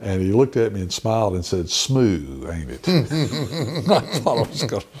 And he looked at me and smiled and said, smooth, ain't it? I thought I was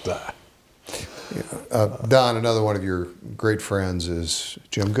going to die. Don, another one of your great friends is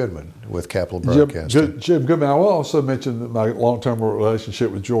Jim Goodman with Capital Broadcasting. Jim Goodman. I will also mention my long-term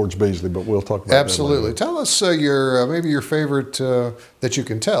relationship with George Beasley, but we'll talk about Absolutely. that later. Tell us maybe your favorite, that you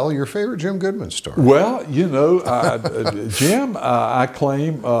can tell, your favorite Jim Goodman story. Well, you know, Jim, I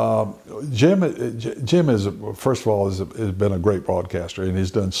claim, Jim is, first of all, has been a great broadcaster, and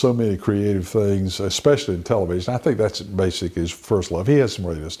he's done so many creative things, especially in television. I think that's basically his first love. He has some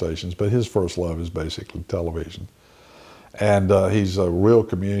radio stations, but his first love is basically television. And he's a real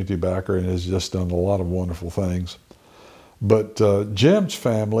community backer and has just done a lot of wonderful things. But Jim's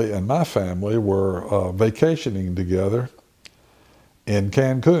family and my family were vacationing together in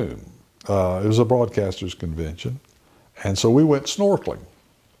Cancun. It was a broadcasters convention. And so we went snorkeling.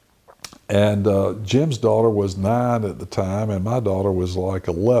 And Jim's daughter was 9 at the time, and my daughter was like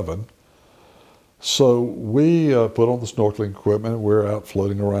 11. So we put on the snorkeling equipment. We're out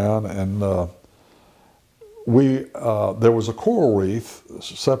floating around, and there was a coral reef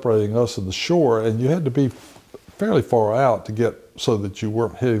separating us and the shore, and you had to be fairly far out to get so that you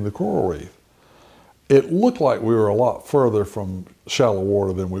weren't hitting the coral reef. It looked like we were a lot further from shallow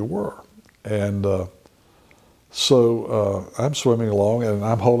water than we were. And so I'm swimming along, and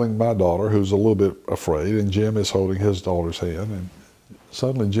I'm holding my daughter, who's a little bit afraid, and Jim is holding his daughter's hand. And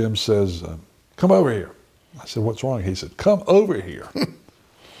suddenly Jim says, come over here. I said, what's wrong? He said, come over here.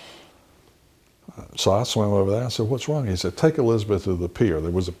 So I swam over there. I said, what's wrong? He said, take Elizabeth to the pier. There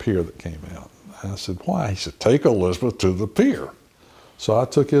was a pier that came out. I said, why? He said, take Elizabeth to the pier. So I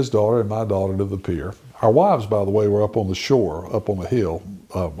took his daughter and my daughter to the pier. Our wives, by the way, were up on the shore, up on a hill,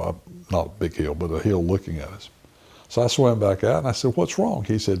 not a big hill, but a hill looking at us. So I swam back out and I said, what's wrong?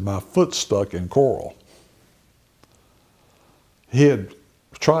 He said, my foot's stuck in coral. He had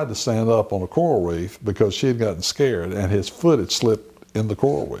tried to stand up on a coral reef because she had gotten scared, and his foot had slipped in the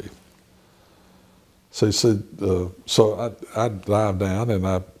coral reef. So he said, so I dived down, and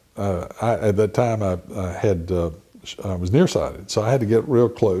I at that time I was nearsighted, so I had to get real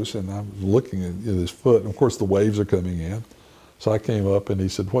close, and I was looking at his foot, and of course the waves are coming in. So I came up, and he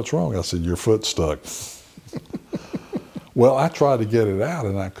said, what's wrong? I said, your foot's stuck. Well, I tried to get it out,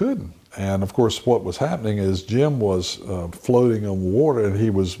 and I couldn't. And of course what was happening is Jim was floating on the water, and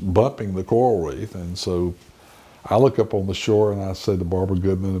he was bumping the coral reef. And so I look up on the shore, and I say to Barbara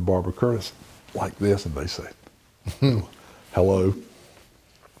Goodman and Barbara Curtis, like this, and they say, hello.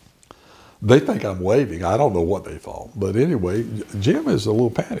 They think I'm waving. I don't know what they thought. But anyway, Jim is a little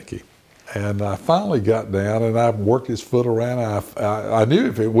panicky. And I finally got down, and I worked his foot around. I knew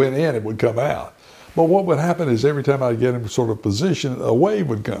if it went in, it would come out. But what would happen is every time I'd get him sort of position, a wave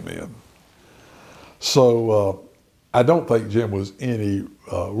would come in. So I don't think Jim was any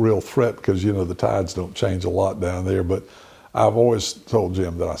real threat, because, you know, the tides don't change a lot down there. But I've always told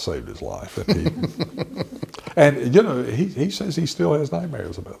Jim that I saved his life. And you know, he says he still has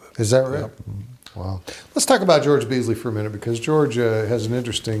nightmares about that. Is that right? Yeah. Wow. Let's talk about George Beasley for a minute, because George has an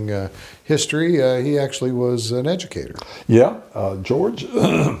interesting history. He actually was an educator. Yeah, George.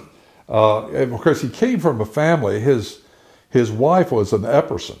 And of course, he came from a family. His wife was an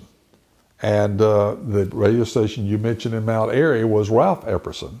Epperson, and the radio station you mentioned in Mount Airy was Ralph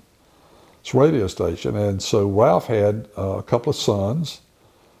Epperson's radio station. And so Ralph had a couple of sons,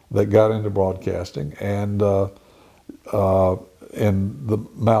 that got into broadcasting, and in the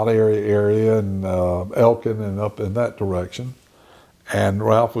Mount Airy area and Elkin and up in that direction. And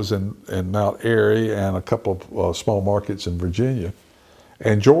Ralph was in Mount Airy and a couple of small markets in Virginia.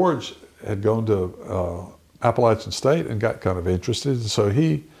 And George had gone to Appalachian State and got kind of interested. And so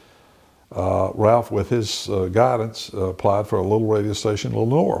Ralph, with his guidance, applied for a little radio station in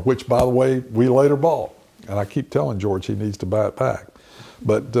Lenore, which, by the way, we later bought. And I keep telling George he needs to buy it back.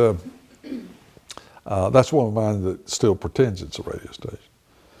 But that's one of mine that still pretends it's a radio station.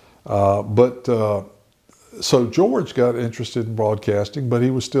 So George got interested in broadcasting, but he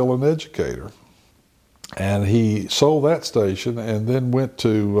was still an educator. And he sold that station and then went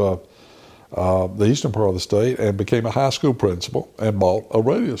to the eastern part of the state and became a high school principal and bought a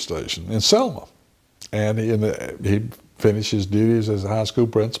radio station in Selma. And he finished his duties as a high school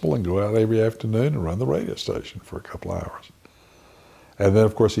principal and go out every afternoon and run the radio station for a couple of hours. And then,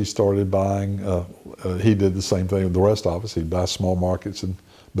 of course, he started buying, he did the same thing with the rest of us. He'd buy small markets and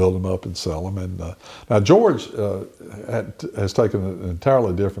build them up and sell them. And now George has taken an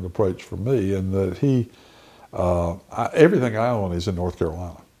entirely different approach from me in that everything I own is in North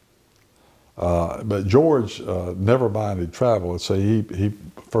Carolina. But George never minded travel. So he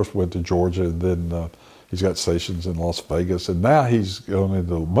first went to Georgia, and then he's got stations in Las Vegas, and now he's going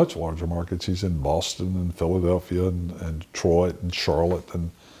into much larger markets. He's in Boston and Philadelphia and Detroit and Charlotte,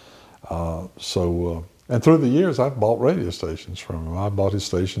 and and through the years, I've bought radio stations from him. I bought his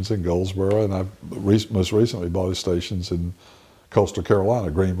stations in Goldsboro, and I've most recently bought his stations in coastal Carolina,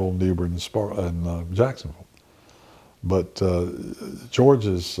 Greenville, New Bern, and Jacksonville. But George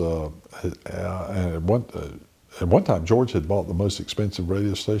is, and at one time, George had bought the most expensive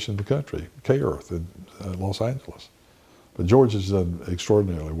radio station in the country, K-Earth in Los Angeles. But George has done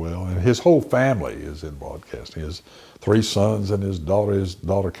extraordinarily well, and his whole family is in broadcasting. His 3 sons and his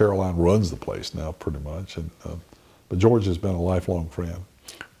daughter Caroline runs the place now, pretty much. And but George has been a lifelong friend.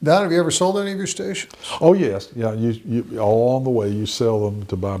 Don, have you ever sold any of your stations? Oh yes, yeah. You all along the way you sell them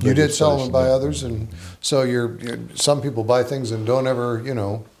to buy. You did sell them by others, and so some people buy things and don't ever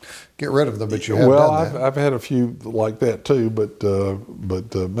get rid of them, but you have done that. I've had a few like that too, but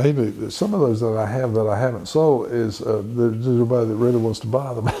maybe some of those that I haven't sold is there's nobody that really wants to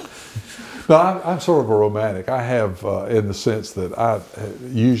buy them. No, I'm sort of a romantic. I have in the sense that I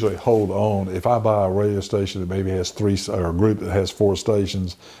usually hold on. If I buy a radio station that maybe has 3, or a group that has 4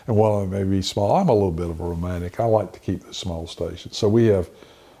 stations, and one of them may be small, I'm a little bit of a romantic. I like to keep the small stations. So we have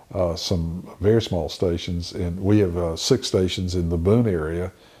some very small stations, and we have 6 stations in the Boone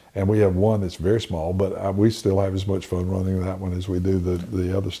area, and we have one that's very small, but we still have as much fun running that one as we do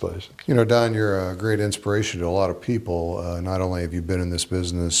the other stations. Don, you're a great inspiration to a lot of people. Not only have you been in this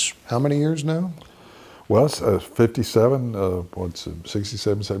business, how many years now? Well, it's 57,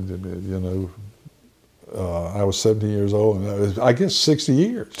 67, 70, I was 17 years old, and I guess 60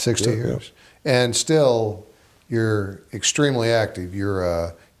 years. 60 years. Yeah. And still, you're extremely active. You're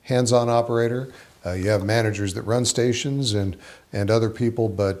a hands-on operator. You have managers that run stations and other people,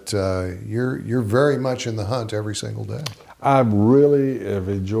 but you're very much in the hunt every single day. I really have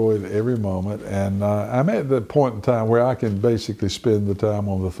enjoyed every moment, and I'm at the point in time where I can basically spend the time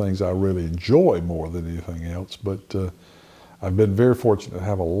on the things I really enjoy more than anything else. But I've been very fortunate to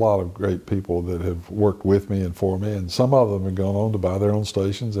have a lot of great people that have worked with me and for me, and some of them have gone on to buy their own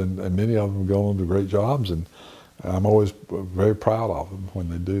stations, and many of them have gone on to great jobs, and I'm always very proud of them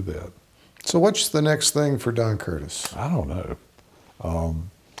when they do that. So what's the next thing for Don Curtis? I don't know.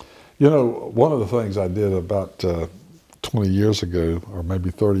 One of the things I did about 20 years ago, or maybe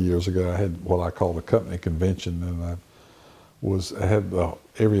 30 years ago, I had what I called a company convention, and I had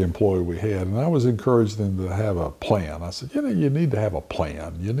every employee we had, and I was encouraging them to have a plan. I said, you need to have a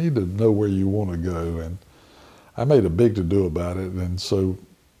plan. You need to know where you want to go, and I made a big to-do about it, and so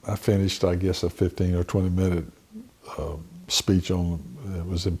I finished, I guess, a 15 or 20-minute speech on it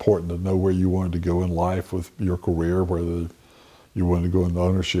was important to know where you wanted to go in life with your career, whether you wanted to go into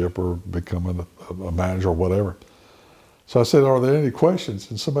ownership or become a manager or whatever. So I said, are there any questions?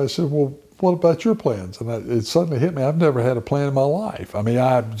 And somebody said, well, what about your plans? And it suddenly hit me, I've never had a plan in my life. I mean,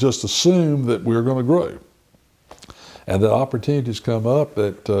 I just assumed that we were going to grow. And that opportunities come up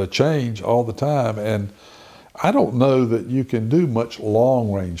that change all the time. And I don't know that you can do much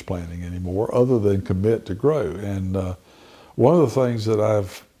long-range planning anymore other than commit to grow. And one of the things that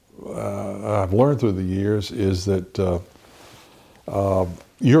I've learned through the years is that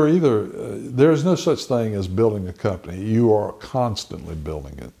there's no such thing as building a company. You are constantly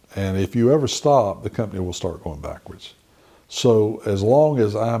building it. And if you ever stop, the company will start going backwards. So as long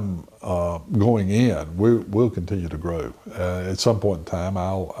as I'm going in, we'll continue to grow. At some point in time,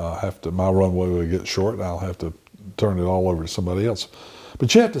 I'll have to, my runway will get short and I'll have to turn it all over to somebody else.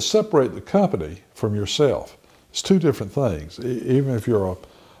 But you have to separate the company from yourself. It's two different things. Even if you're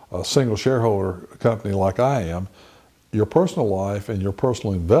a single shareholder company like I am, your personal life and your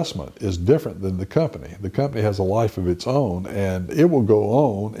personal investment is different than the company. The company has a life of its own, and it will go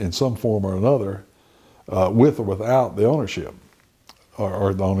on in some form or another with or without the ownership,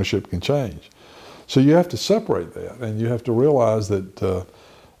 or the ownership can change. So you have to separate that, and you have to realize that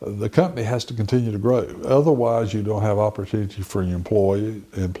the company has to continue to grow. Otherwise, you don't have opportunity for your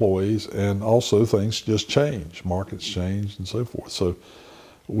employees, and also things just change. Markets change and so forth. So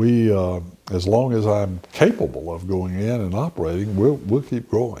we, as long as I'm capable of going in and operating, we'll keep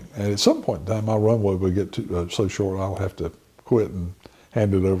growing. And at some point in time, my runway will get so short, I'll have to quit and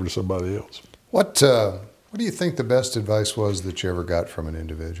hand it over to somebody else. What do you think the best advice was that you ever got from an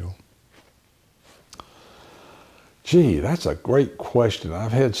individual? Gee, that's a great question.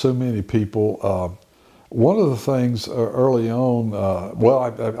 I've had so many people. One of the things early on,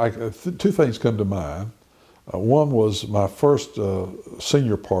 two things come to mind. One was my first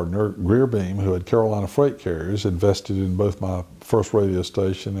senior partner, Greer Beam, who had Carolina Freight Carriers, invested in both my first radio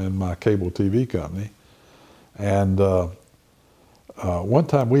station and my cable TV company. And one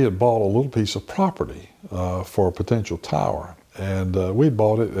time we had bought a little piece of property for a potential tower. And we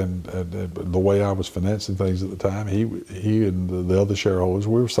bought it, and the way I was financing things at the time, he and the other shareholders,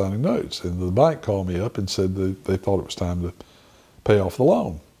 we were signing notes. And the bank called me up and said that they thought it was time to pay off the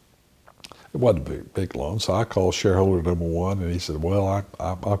loan. It wasn't a big loan, so I called shareholder number one, and he said, well,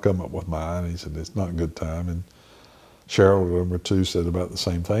 I'll come up with mine. And he said, it's not a good time. And shareholder number two said about the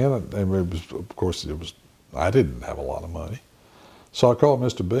same thing. And it was, of course, I didn't have a lot of money. So I called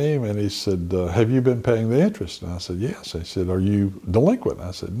Mr. Beam, and he said, have you been paying the interest? And I said, yes. He said, are you delinquent? And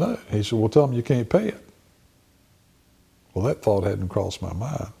I said, no. He said, well, tell them you can't pay it. Well, that thought hadn't crossed my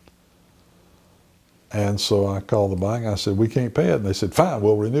mind. And so I called the bank. I said, we can't pay it. And they said, fine,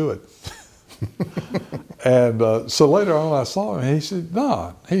 we'll renew it. And so later on I saw him, and he said,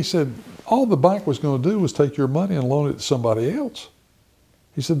 no. He said, all the bank was going to do was take your money and loan it to somebody else.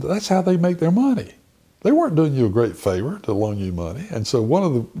 He said, that's how they make their money. They weren't doing you a great favor to loan you money. And so one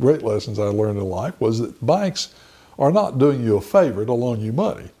of the great lessons I learned in life was that banks are not doing you a favor to loan you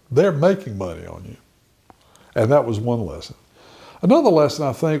money. They're making money on you. And that was one lesson. Another lesson,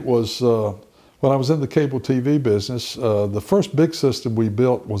 I think, was when I was in the cable TV business, the first big system we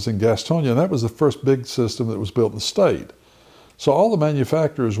built was in Gastonia, and that was the first big system that was built in the state. So all the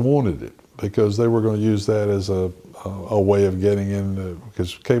manufacturers wanted it because they were going to use that as a way of getting in,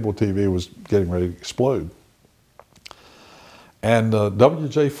 because cable TV was getting ready to explode. And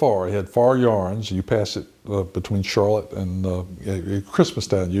W.J. Farr, he had Farr Yarns. You pass it between Charlotte and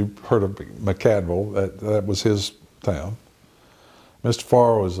Christmastown. You heard of McCadville. That was his town. Mr.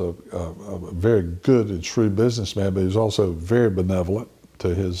 Farr was a very good and shrewd businessman, but he was also very benevolent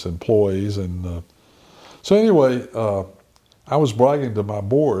to his employees. And so anyway, I was bragging to my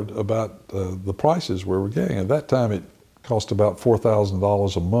board about the prices we were getting. At that time, it cost about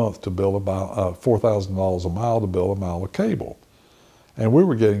 $4,000 a month to build about $4,000 a mile to build a mile of cable. And we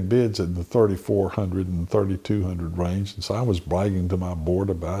were getting bids in the 3,400 and 3,200 range. And so I was bragging to my board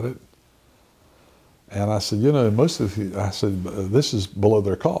about it. And I said, you know, I said, this is below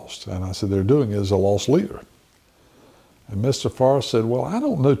their cost. And I said, they're doing it as a loss leader. And Mr. Farr said, well, I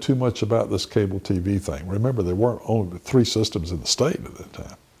don't know too much about this cable TV thing. Remember, there weren't only 3 systems in the state at that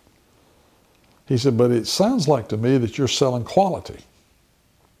time. He said, but it sounds like to me that you're selling quality.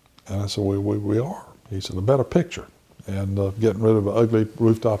 And I said, we are. He said, a better picture and getting rid of an ugly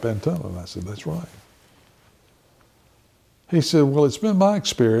rooftop antenna. And I said, that's right. He said, well, it's been my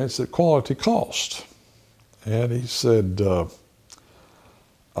experience that quality costs. And he said,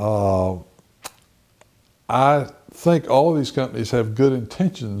 I think all of these companies have good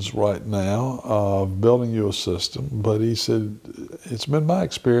intentions right now of building you a system, but he said, it's been my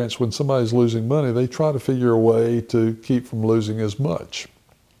experience when somebody's losing money, they try to figure a way to keep from losing as much.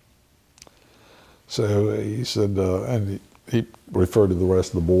 So he said, and he referred to the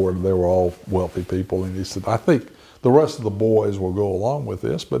rest of the board, and they were all wealthy people, and he said, I think the rest of the boys will go along with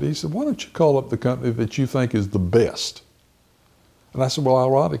this, but he said, why don't you call up the company that you think is the best? And I said, well,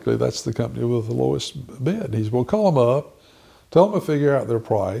 ironically, that's the company with the lowest bid. He said, well, call them up, tell them to figure out their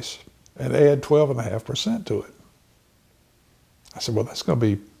price, and add 12.5% to it. I said, well, that's going to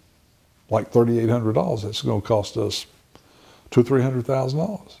be like $3,800. That's going to cost us $200,000 or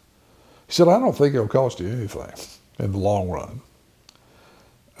 $300,000. He said, I don't think it'll cost you anything in the long run.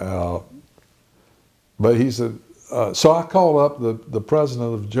 But he said, So I called up the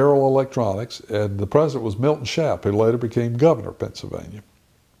president of General Electronics, and the president was Milton Shapp, who later became governor of Pennsylvania.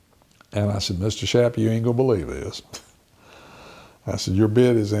 And I said, Mr. Shapp, you ain't gonna believe this. I said, your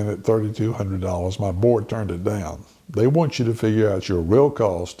bid is in at $3,200. My board turned it down. They want you to figure out your real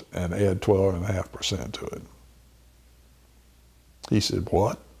cost and add 12.5% to it. He said,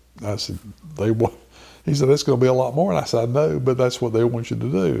 what? I said, they want. He said, it's going to be a lot more. And I said, I know, but that's what they want you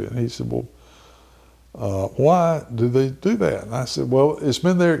to do. And he said, well, why do they do that? And I said, well, it's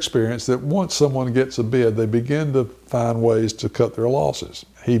been their experience that once someone gets a bid, they begin to find ways to cut their losses.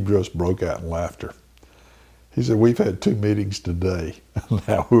 He just broke out in laughter. He said, we've had 2 meetings today.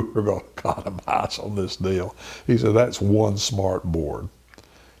 Now we're going to economize on this deal. He said, that's one smart board. He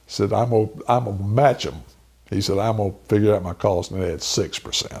said, I'm going to match them. He said, I'm going to figure out my cost and add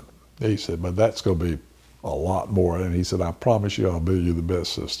 6%. He said, but that's going to be a lot more. And he said, I promise you I'll build you the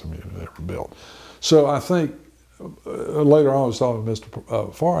best system you've ever built. So I think later on I was talking to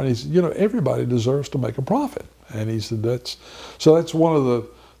Mr. Farr, and he said, you know, everybody deserves to make a profit. And he said, that's one of the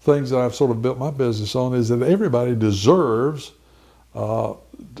things that I've sort of built my business on, is that everybody deserves a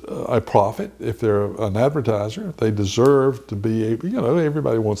profit. If they're an advertiser, they deserve to be able, you know,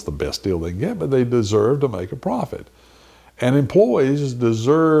 everybody wants the best deal they can get, but they deserve to make a profit. And employees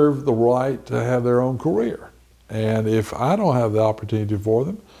deserve the right to have their own career. And if I don't have the opportunity for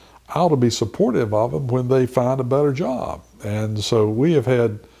them, I ought to be supportive of them when they find a better job. And so we have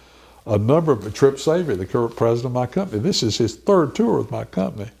had a number of, Trip Savory, the current president of my company, this is his 3rd tour with my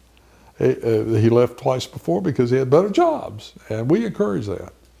company. He left twice before because he had better jobs, and we encourage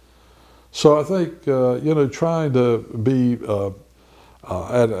that. So I think, you know, trying to be,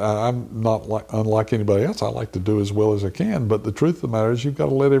 I'm not unlike anybody else. I like to do as well as I can, but the truth of the matter is you've got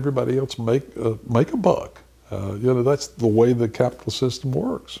to let everybody else make a buck. You know, that's the way the capital system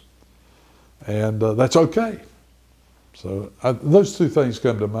works, and that's okay. So those 2 things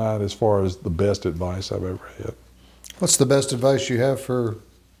come to mind as far as the best advice I've ever had. What's the best advice you have for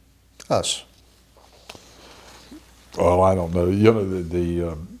us? Well, I don't know. You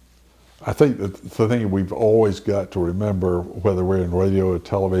know, I think the thing we've always got to remember, whether we're in radio or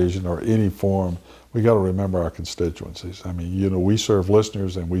television or any form, we got to remember our constituencies. I mean, you know, we serve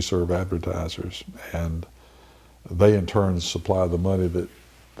listeners and we serve advertisers, and they in turn supply the money that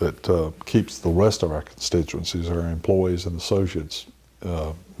keeps the rest of our constituencies, our employees and associates,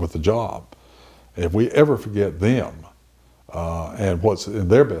 with a job. If we ever forget them and what's in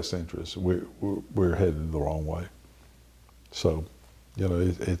their best interest, we're headed the wrong way. So, you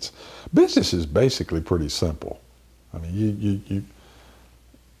know, business is basically pretty simple. I mean,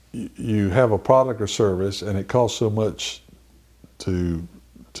 you have a product or service, and it costs so much to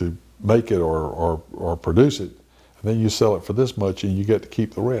make it or produce it. And then you sell it for this much, and you get to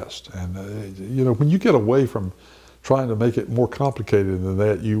keep the rest. And you know, when you get away from trying to make it more complicated than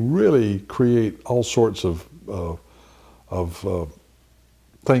that, you really create all sorts of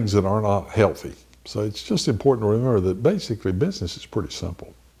things that are not healthy. So it's just important to remember that basically business is pretty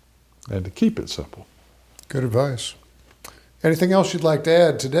simple, and to keep it simple. Good advice. Anything else you'd like to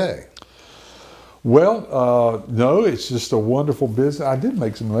add today? Well, no, it's just a wonderful business. I did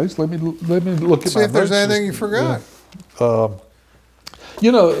make some notes. Let me look at my notes. See if there's anything you forgot.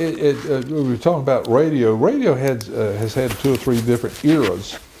 You know, we were talking about radio. Radio has had 2 or 3 different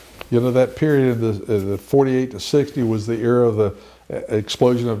eras. You know, that period in the 48 to 60 was the era of the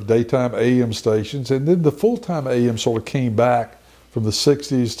explosion of daytime AM stations, and then the full-time AM sort of came back from the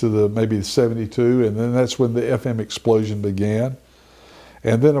 60s to maybe the 72, and then that's when the FM explosion began.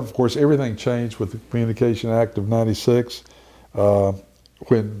 And then, of course, everything changed with the Communication Act of '96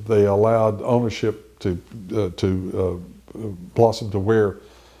 when they allowed ownership to blossom to where,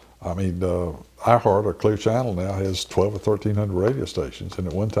 I mean, iHeart or Clear Channel now has 1,200 or 1,300 radio stations, and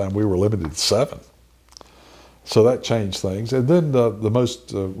at one time we were limited to 7. So that changed things. And then the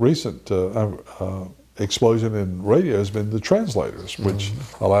most recent explosion in radio has been the translators, which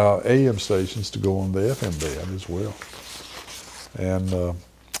allow AM stations to go on the FM band as well. And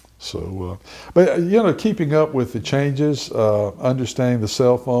but you know, keeping up with the changes, understanding the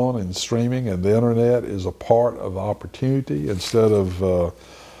cell phone and streaming and the internet is a part of opportunity instead of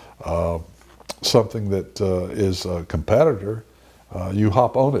something that is a competitor. You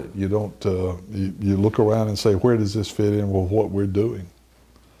hop on it. You don't. You look around and say, where does this fit in with what we're doing?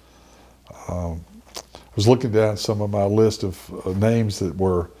 I was looking down some of my list of names that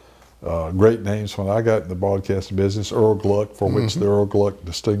were great names when I got in the broadcasting business. Earl Gluck, for which the Earl Gluck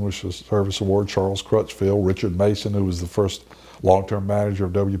Distinguished Service Award, Charles Crutchfield, Richard Mason, who was the first long-term manager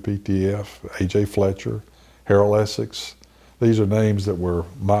of WPTF, A.J. Fletcher, Harold Essex. These are names that were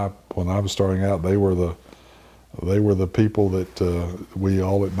when I was starting out, they were They were the people that we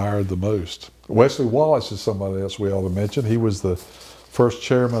all admired the most. Wesley Wallace is somebody else we ought to mention. He was the first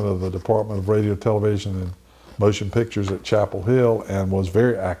chairman of the Department of Radio, Television, and Motion Pictures at Chapel Hill, and was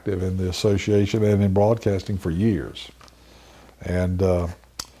very active in the association and in broadcasting for years. And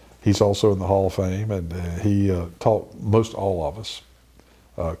he's also in the Hall of Fame, and he taught most all of us.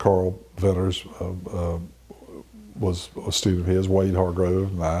 Carl Venters was a student of his, Wade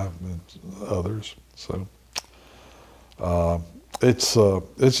Hargrove and I, and others. So it's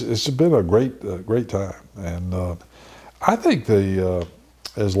been a great time, and I think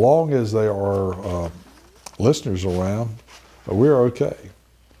as long as there are listeners around, we're okay.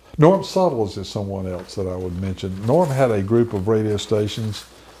 Norm Suttles is someone else that I would mention. Norm had a group of radio stations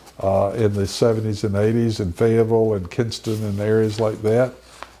in the 70s and 80s in Fayetteville and Kinston and areas like that.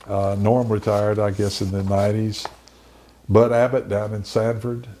 Norm retired, I guess, in the 90s. Bud Abbott down in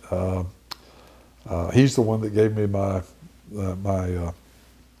Sanford. He's the one that gave me my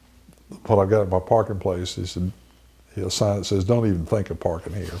what I got at my parking place. He said, a sign that says, "Don't even think of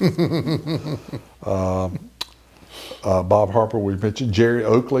parking here." Bob Harper, we mentioned. Jerry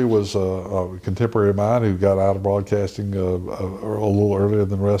Oakley was a contemporary of mine who got out of broadcasting a little earlier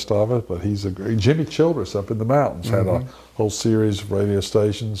than the rest of it, but he's a great. Jimmy Childress up in the mountains had a whole series of radio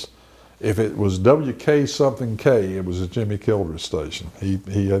stations. If it was WK something K, it was a Jimmy Childress station.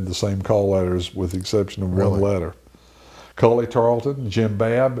 He had the same call letters with the exception of one letter. Cully Tarleton, Jim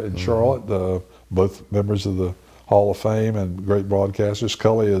Babb in Charlotte, both members of the Hall of Fame and great broadcasters.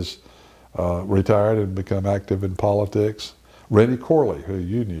 Cully is retired and become active in politics. Rennie Corley, who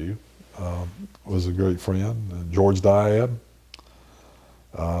you knew, was a great friend. And George Diab.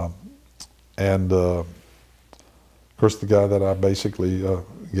 And of course the guy that I basically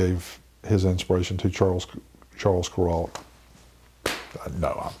gave his inspiration to, Charles Kuralt.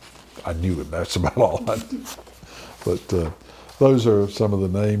 No, I knew him. That's about all I knew. But those are some of the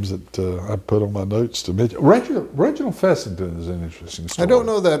names that I put on my notes to mention. Reginald Fessington is an interesting story. I don't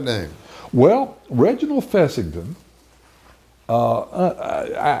know that name. Well, Reginald Fessington,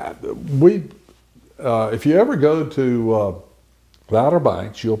 if you ever go to the Outer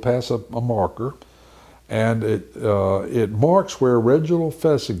Banks, you'll pass a marker, and it marks where Reginald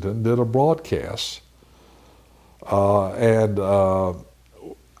Fessington did a broadcast. As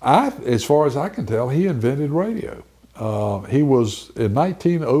far as I can tell, he invented radio. He was, in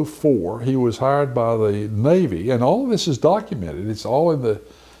 1904, he was hired by the Navy, and all of this is documented. It's all in the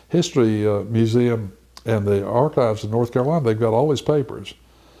History Museum and the archives in North Carolina. They've got all his papers.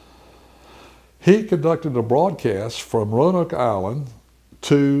 He conducted a broadcast from Roanoke Island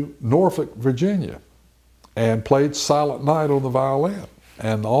to Norfolk, Virginia, and played Silent Night on the violin.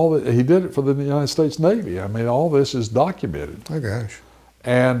 And he did it for the United States Navy. I mean, all this is documented. Oh, gosh.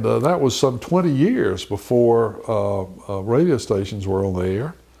 And that was some 20 years before radio stations were on the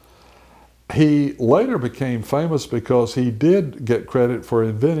air. He later became famous because he did get credit for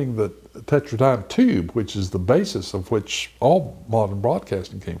inventing the Tetratype tube, which is the basis of which all modern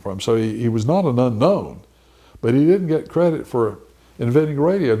broadcasting came from. So he was not an unknown, but he didn't get credit for inventing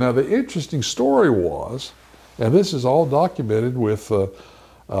radio. Now the interesting story was, and this is all documented with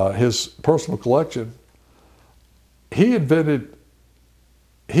his personal collection, he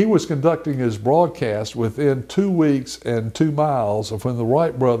was conducting his broadcast within 2 weeks and 2 miles of when the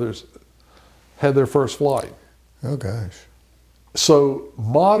Wright brothers had their first flight. Oh, gosh. So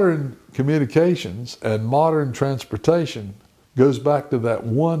modern communications and modern transportation goes back to that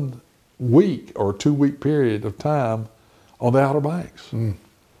 1 week or 2 week period of time on the Outer Banks. Mm.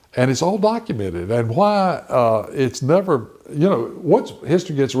 And it's all documented. And why it's never, once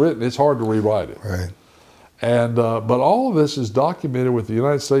history gets written, it's hard to rewrite it. Right. And but all of this is documented with the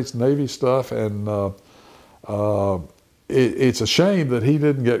United States Navy stuff, and it's a shame that he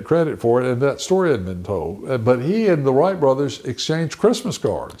didn't get credit for it, and that story hadn't been told. But he and the Wright brothers exchanged Christmas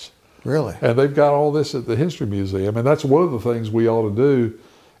cards. Really? And they've got all this at the History Museum, and that's one of the things we ought to do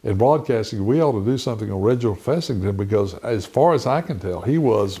in broadcasting. We ought to do something on Reginald Fessington, because as far as I can tell, he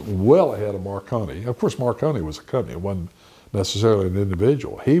was well ahead of Marconi. Of course, Marconi was a company. It wasn't necessarily an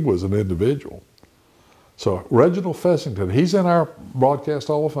individual. He was an individual. So Reginald Fessington, he's in our Broadcast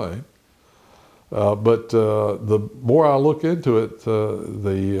Hall of Fame. But the more I look into it,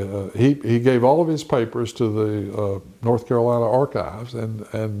 he gave all of his papers to the North Carolina archives, and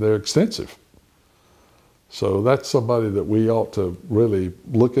they're extensive. So that's somebody that we ought to really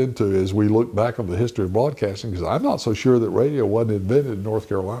look into as we look back on the history of broadcasting, because I'm not so sure that radio wasn't invented in North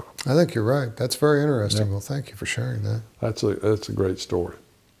Carolina. I think you're right. That's very interesting. Yeah. Well, thank you for sharing that. That's a great story.